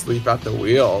 y'all just sleep at the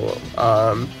wheel.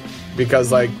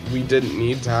 Because, like, we didn't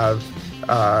need to have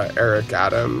Eric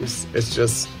Adams. It's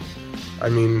just, I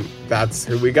mean, that's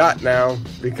who we got now.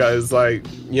 Because, like,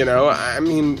 you know, I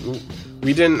mean,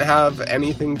 we didn't have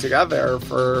anything together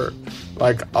for,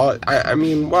 like, I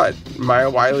mean, what?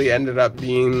 Maya Wiley ended up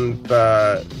being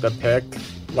the pick,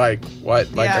 like,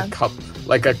 what?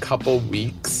 Like, a couple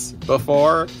weeks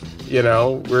before, you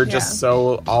know, we're just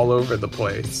so all over the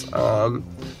place.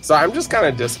 So I'm just kind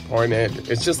of disappointed.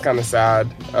 It's just kind of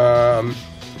sad.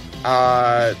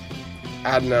 I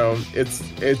don't know.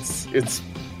 It's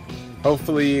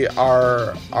hopefully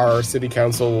our city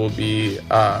council will be,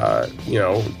 you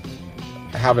know,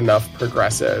 have enough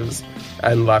progressives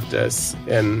and leftists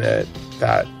in it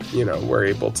that, you know, we're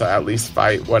able to at least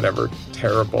fight whatever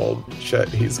terrible shit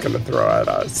he's gonna throw at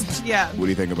us. Yeah. What do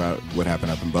you think about what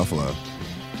happened up in Buffalo?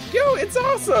 Yo, it's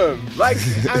awesome. Like,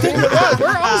 I mean,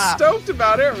 we're all stoked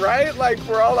about it, right? Like,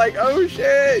 we're all like, oh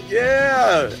shit,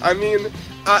 yeah. I mean,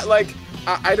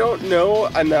 I don't know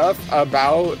enough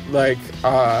about, like,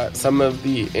 some of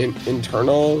the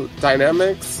internal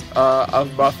dynamics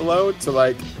of Buffalo to,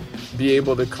 like, be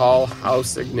able to call how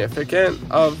significant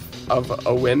of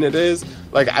a win it is.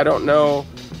 Like, I don't know,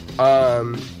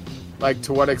 like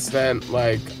to what extent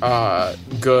like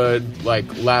good like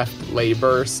left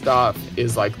labor stuff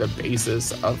is like the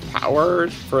basis of power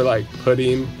for like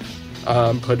putting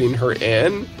her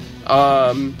in.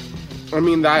 I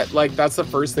mean, that like that's the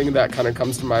first thing that kind of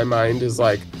comes to my mind is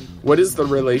like, what is the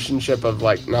relationship of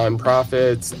like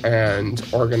nonprofits and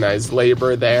organized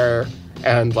labor there,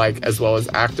 and like as well as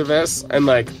activists, and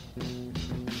like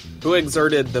who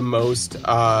exerted the most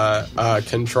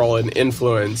control and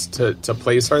influence to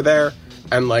place her there,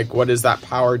 and like what is that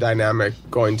power dynamic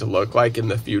going to look like in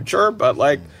the future? But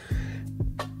like,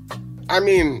 I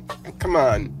mean, come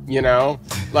on, you know,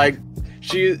 like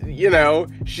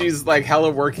she's like hella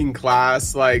working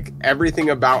class, like everything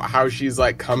about how she's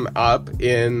like come up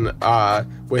in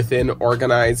within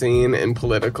organizing and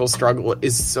political struggle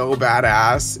is so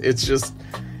badass. It's just,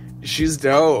 she's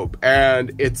dope,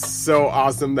 and it's so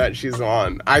awesome that she's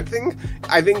on. I think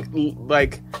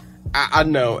like I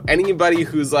don't know, anybody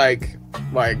who's like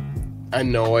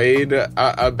annoyed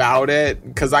about it,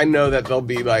 because I know that there'll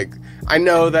be like, I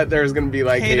know that there's gonna be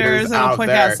like haters out point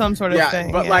there. Out some sort of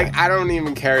thing. But like, I don't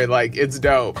even care. Like, it's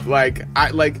dope. Like,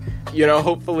 I like, you know,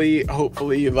 hopefully,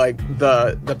 like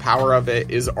the power of it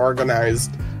is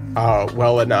organized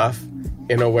well enough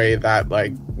in a way that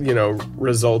like, you know,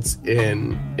 results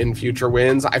in future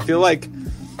wins. I feel like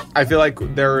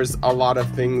there's a lot of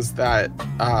things that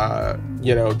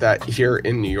you know, that here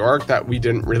in New York that we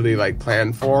didn't really like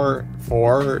plan for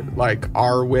like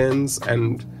our wins,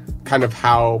 and kind of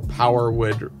how power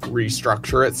would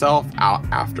restructure itself out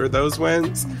after those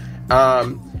wins.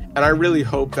 And I really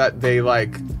hope that they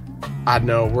like, I don't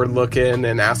know, we're looking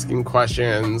and asking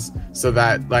questions so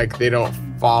that like they don't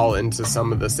fall into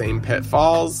some of the same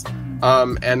pitfalls.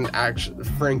 And actually,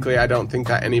 frankly, I don't think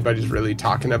that anybody's really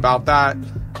talking about that.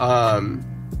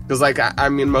 Because like, I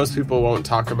mean, most people won't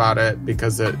talk about it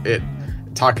because it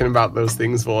talking about those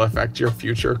things will affect your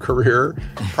future career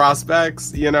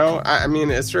prospects, you know? I mean,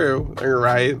 it's true. You're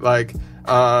right. Like,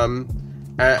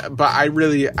 but I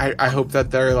really, I hope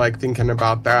that they're like thinking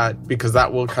about that, because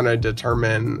that will kind of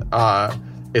determine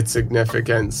its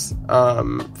significance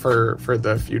for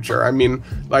the future. I mean,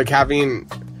 like having,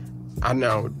 I don't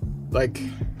know, like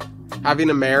having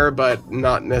a mayor, but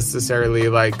not necessarily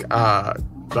like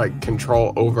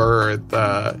control over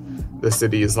the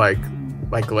city's like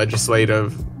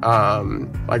legislative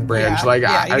like branch. You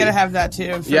gotta have that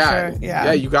too. Sure.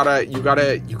 You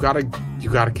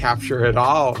gotta capture it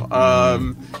all.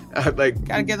 Like,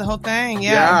 gotta get the whole thing.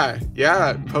 Yeah.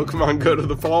 Pokemon go to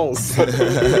the polls. No.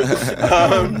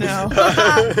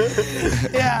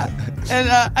 Yeah, and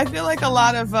I feel like a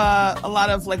lot of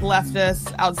like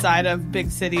leftists outside of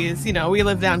big cities. You know, we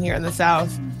live down here in the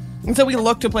South. And so we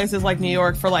look to places like New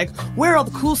York for like where all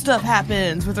the cool stuff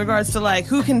happens with regards to like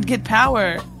who can get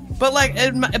power. But like,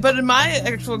 in my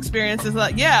actual experience is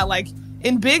like, yeah, like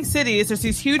in big cities, there's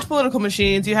these huge political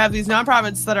machines. You have these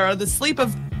nonprofits that are asleep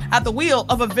at the wheel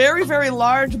of a very, very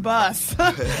large bus.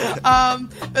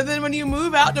 And then when you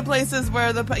move out to places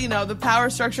where the power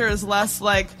structure is less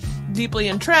like deeply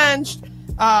entrenched,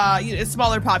 it's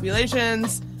smaller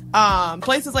populations.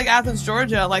 Places like Athens,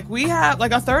 Georgia, like we have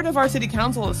like a third of our city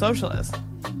council is socialist,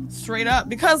 straight up,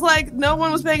 because like no one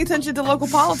was paying attention to local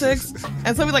politics,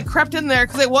 and so we like crept in there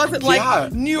because it wasn't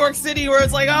like New York City where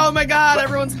it's like, oh my god,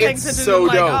 everyone's paying attention so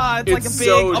to like, it's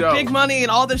like a big money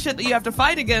and all this shit that you have to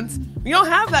fight against. You don't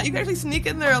have that. You can actually sneak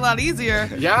in there a lot easier.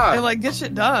 Yeah, and like get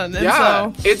shit done. And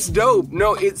so it's dope.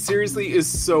 No, it seriously is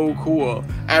so cool,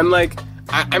 and like.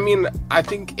 I mean, I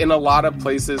think in a lot of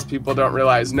places people don't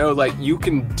realize, no, like, you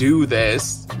can do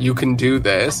this. You can do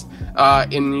this.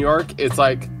 In New York, it's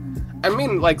like, I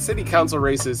mean, like, city council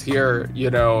races here, you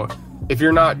know, if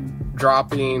you're not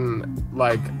dropping,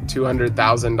 like,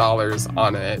 $200,000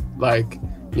 on it, like,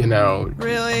 you know.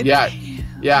 Really? Yeah.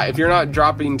 Yeah, if you're not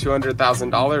dropping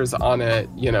 $200,000 on it,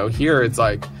 you know, here it's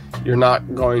like, you're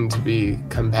not going to be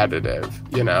competitive,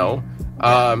 you know?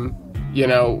 You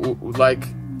know, like...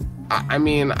 I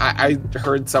mean, I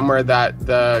heard somewhere that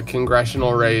the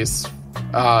congressional race,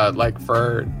 like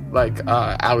for like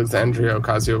Alexandria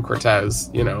Ocasio-Cortez,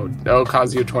 you know,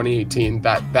 Ocasio 2018,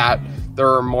 that there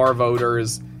are more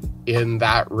voters in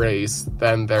that race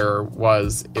than there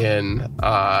was in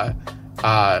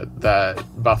the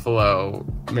Buffalo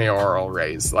mayoral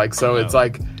race. Like, so it's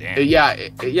like,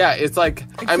 it's like,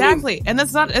 exactly. I mean,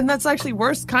 and that's actually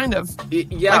worse, kind of.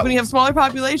 Yeah. Like when you have smaller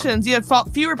populations, you have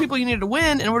fewer people you need to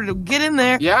win in order to get in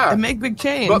there and make big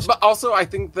change. But also I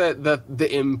think that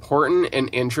the important and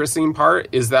interesting part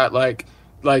is that like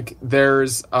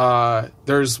there's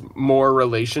more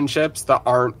relationships that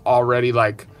aren't already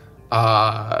like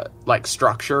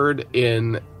structured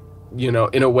in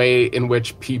in a way in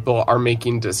which people are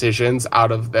making decisions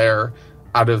out of their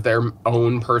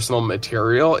own personal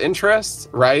material interests,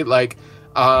 right? Like,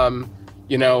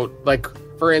 like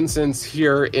for instance,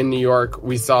 here in New York,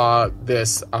 we saw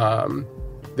this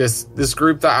this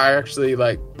group that I actually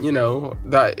like,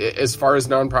 that as far as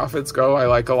nonprofits go, I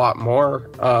like a lot more.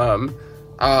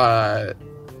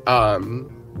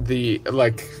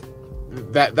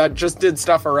 That just did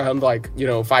stuff around like,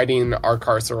 fighting our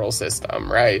carceral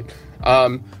system, right?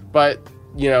 But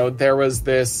there was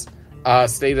this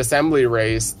state assembly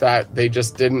race that they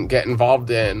just didn't get involved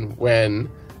in when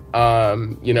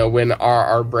when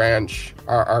our branch,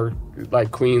 our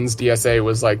like Queens DSA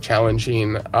was like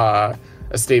challenging a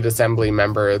state assembly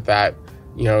member that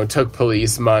took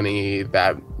police money,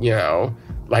 that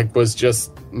like was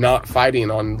just not fighting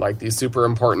on like these super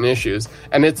important issues.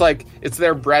 And it's like, it's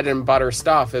their bread and butter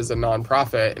stuff as a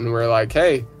nonprofit, and we're like,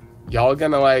 hey, y'all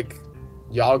gonna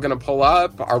pull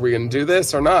up? Are we gonna do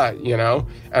this or not?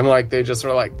 And like they just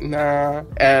were like, nah.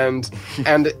 And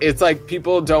it's like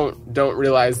people don't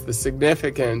realize the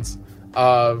significance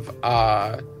of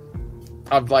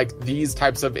like these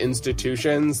types of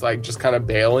institutions like just kind of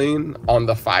bailing on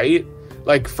the fight.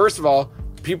 Like, first of all,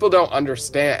 people don't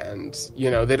understand,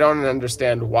 they don't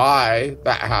understand why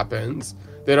that happens.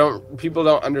 People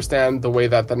don't understand the way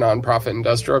that the nonprofit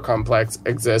industrial complex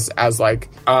exists as like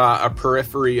a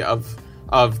periphery of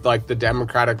like the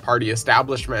Democratic Party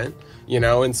establishment,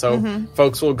 and so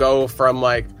folks will go from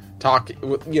like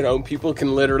people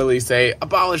can literally say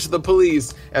abolish the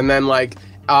police, and then like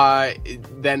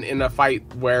then in a fight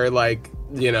where like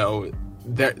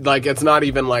like it's not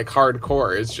even like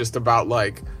hardcore, it's just about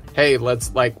like, hey,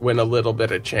 let's like win a little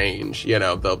bit of change,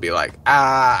 they'll be like,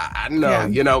 no,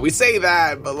 yeah. We say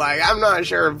that, but like I'm not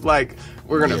sure if like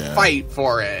we're gonna fight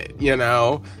for it,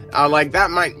 like that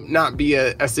might not be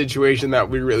a situation that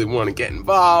we really want to get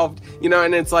involved,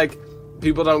 and it's like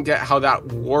people don't get how that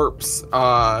warps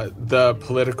the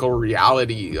political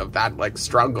reality of that like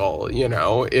struggle.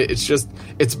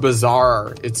 It's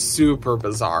bizarre. It's super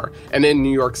bizarre. And in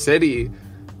New York City,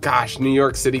 New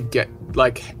York City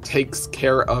takes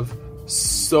care of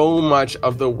so much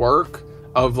of the work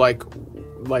of like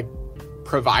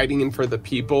providing for the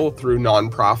people through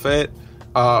nonprofit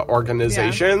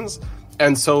organizations. Yeah.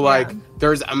 And so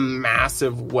there's a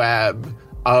massive web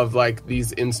of like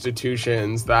these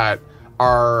institutions that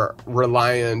are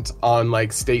reliant on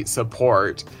like state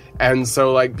support. And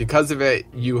so like because of it,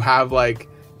 you have like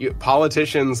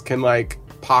politicians can like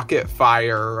pocket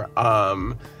fire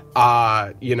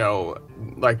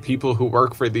like people who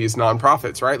work for these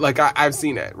nonprofits, right? Like I've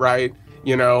seen it, right?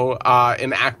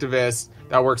 An activist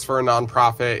that works for a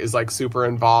nonprofit is like super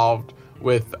involved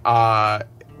with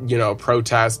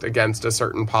protest against a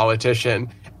certain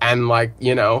politician, and like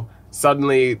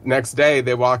suddenly next day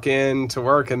they walk in to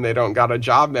work and they don't got a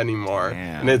job anymore.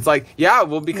 And it's like,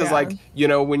 because like,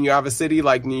 when you have a city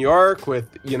like New York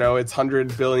with, its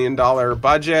 $100 billion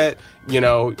budget,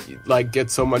 like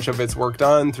gets so much of its work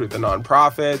done through the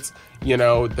nonprofits,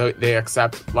 they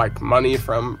accept like money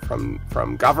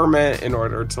from government in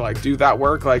order to like do that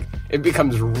work. Like it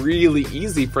becomes really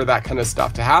easy for that kind of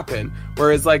stuff to happen.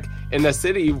 Whereas like in a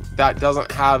city that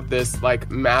doesn't have this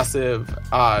like massive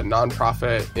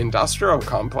nonprofit industrial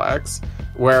complex,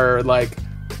 where like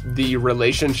the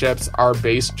relationships are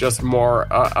based just more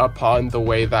upon the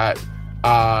way that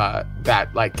that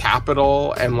like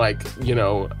capital and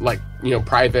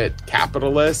private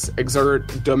capitalists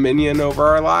exert dominion over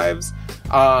our lives,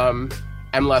 and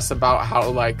less about how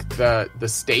like the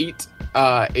state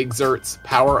exerts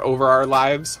power over our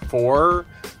lives for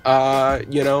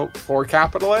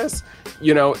capitalists.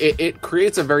 It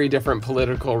creates a very different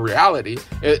political reality.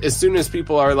 As soon as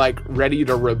people are like ready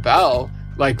to rebel,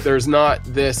 like there's not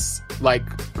this like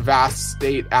vast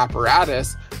state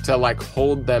apparatus to like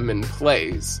hold them in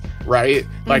place, right?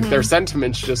 Like their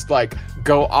sentiments just like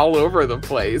go all over the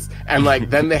place, and like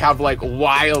then they have like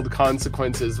wild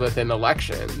consequences within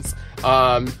elections,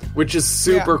 which is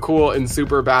super cool and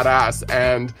super badass.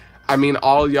 And I mean,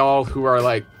 all y'all who are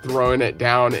like throwing it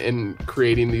down and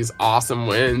creating these awesome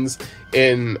wins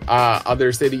in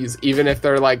other cities, even if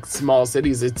they're like small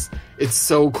cities, it's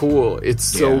so cool. It's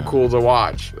so cool to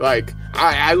watch. Like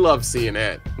I love seeing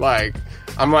it. Like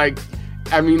I'm like,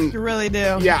 I mean, you really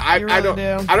do. Yeah, I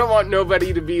don't want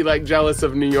nobody to be like jealous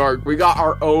of New York. We got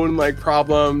our own like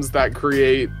problems that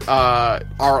create our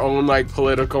own like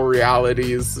political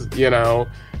realities.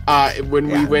 When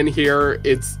we win here,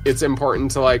 it's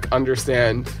important to like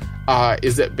understand: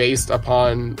 is it based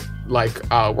upon like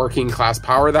working class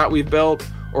power that we've built,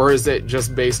 or is it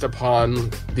just based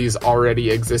upon these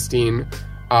already existing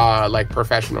like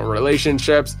professional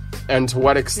relationships, and to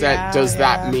what extent does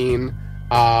that mean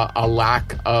a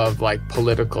lack of like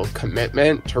political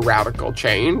commitment to radical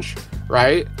change,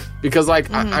 right? Because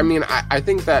like I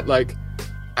think that like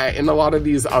in a lot of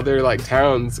these other like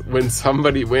towns, when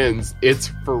somebody wins,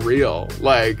 it's for real.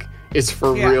 Like it's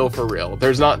for real.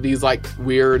 There's not these like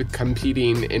weird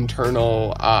competing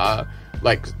internal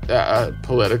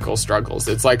political struggles.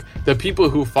 It's like the people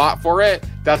who fought for it,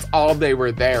 that's all they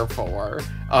were there for.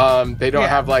 They don't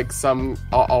have like some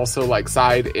also like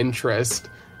side interest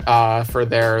for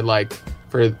their like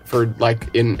for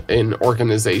like in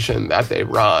organization that they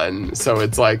run. So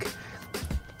it's like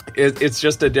it's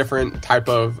just a different type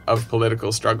of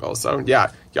political struggle. So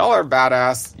yeah, y'all are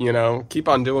badass, you know, keep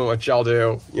on doing what y'all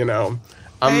do, you know.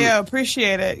 I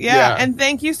appreciate it. Yeah. And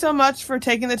thank you so much for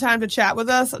taking the time to chat with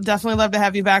us. Definitely love to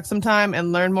have you back sometime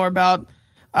and learn more about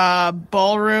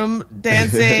ballroom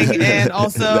dancing and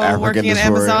also working in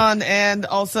Amazon and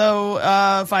also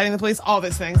fighting the police, all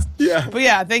these things. Yeah. But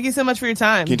yeah, thank you so much for your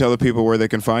time. Can you tell the people where they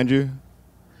can find you?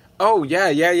 Oh, yeah.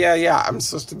 I'm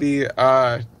supposed to be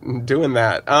doing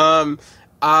that.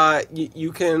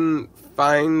 You can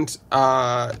find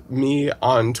me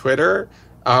on Twitter.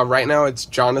 Right now it's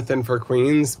Jonathan for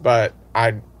Queens, but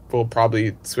I will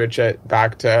probably switch it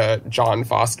back to John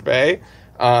Fostbai,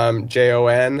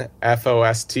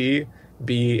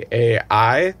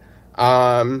 JONFOSTBAI.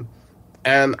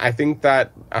 And I think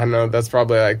that, I don't know, that's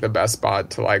probably like the best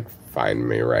spot to like find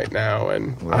me right now.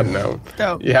 And I don't know.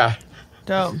 Dope. Yeah.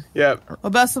 Dope. Yep. Well,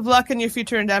 best of luck in your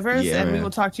future endeavors, and we will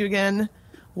talk to you again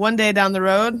one day down the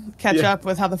road, catch up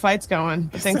with how the fight's going.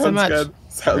 But thanks so much. Good.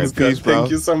 Sounds good. Thank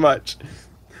you so much.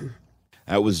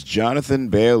 That was Jonathan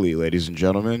Bailey, ladies and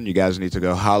gentlemen. You guys need to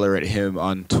go holler at him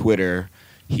on Twitter.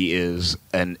 He is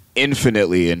an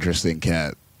infinitely interesting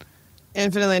cat.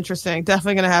 Infinitely interesting.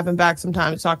 Definitely going to have him back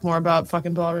sometime to talk more about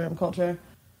fucking ballroom culture.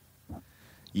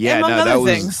 Yeah, among no, other that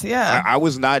was. Things. Yeah, I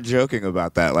was not joking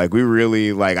about that. Like, we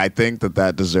really like. I think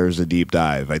that deserves a deep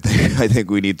dive. I think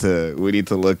we need to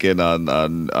look in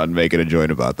on making a joint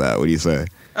about that. What do you say?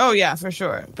 Oh yeah, for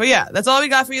sure. But yeah, that's all we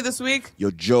got for you this week.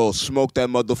 Yo, Joel, smoke that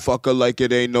motherfucker like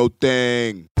it ain't no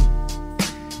thing.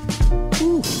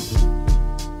 Ooh.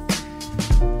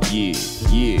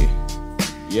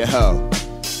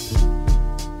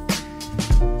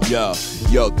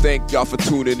 Yo, thank y'all for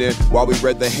tuning in. While we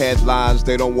read the headlines,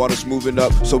 they don't want us moving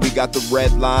up, so we got the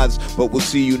red lines. But we'll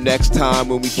see you next time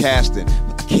when we casting.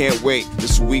 I can't wait,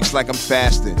 this week's like I'm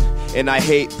fasting. And I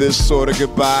hate this sort of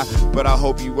goodbye, but I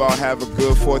hope you all have a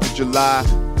good 4th of July.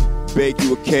 Bake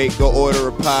you a cake, go order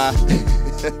a pie.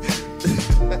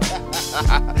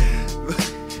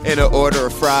 And an order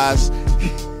of fries.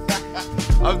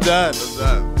 I'm done.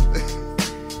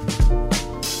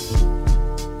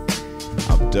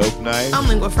 Dope Night. I'm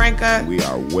Lingua Franca. We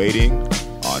are waiting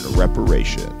on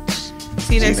reparations.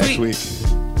 See you next week.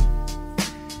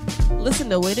 Listen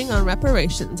to Waiting on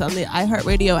Reparations on the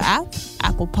iHeartRadio app,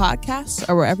 Apple Podcasts,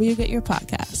 or wherever you get your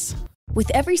podcasts. With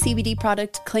every CBD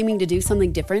product claiming to do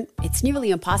something different, it's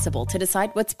nearly impossible to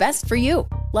decide what's best for you.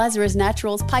 Lazarus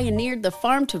Naturals pioneered the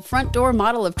farm-to-front-door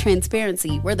model of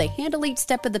transparency, where they handle each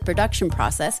step of the production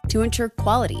process to ensure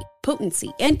quality,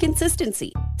 potency, and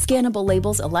consistency. Scannable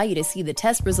labels allow you to see the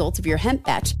test results of your hemp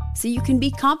batch, so you can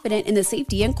be confident in the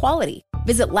safety and quality.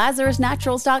 Visit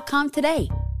LazarusNaturals.com today.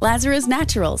 Lazarus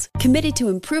Naturals, committed to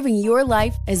improving your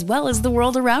life as well as the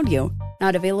world around you.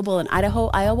 Not available in Idaho,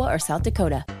 Iowa, or South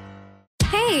Dakota.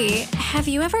 Hey, have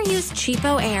you ever used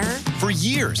Cheapo Air? For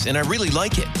years, and I really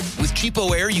like it. With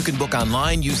Cheapo Air, you can book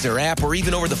online, use their app, or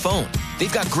even over the phone.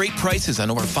 They've got great prices on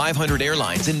over 500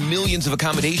 airlines and millions of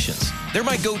accommodations. They're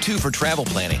my go-to for travel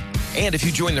planning. And if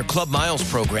you join their Club Miles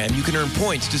program, you can earn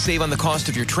points to save on the cost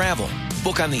of your travel.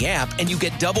 Book on the app, and you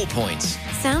get double points.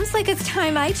 Sounds like it's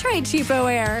time I tried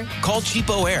Cheapo Air. Call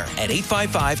Cheapo Air at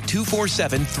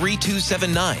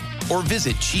 855-247-3279 or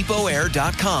visit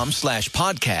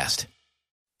cheapoair.com/podcast.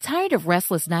 Tired of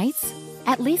restless nights?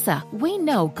 At Leesa, we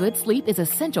know good sleep is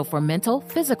essential for mental,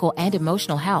 physical, and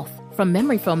emotional health. From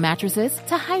memory foam mattresses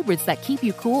to hybrids that keep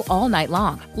you cool all night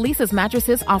long, Leesa's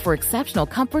mattresses offer exceptional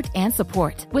comfort and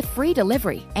support with free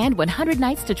delivery and 100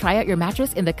 nights to try out your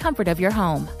mattress in the comfort of your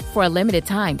home. For a limited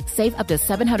time, save up to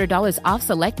 $700 off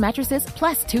select mattresses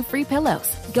plus 2 free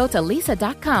pillows. Go to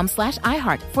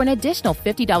leesa.com/iHeart for an additional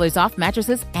 $50 off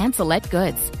mattresses and select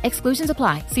goods. Exclusions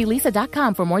apply. See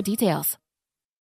leesa.com for more details.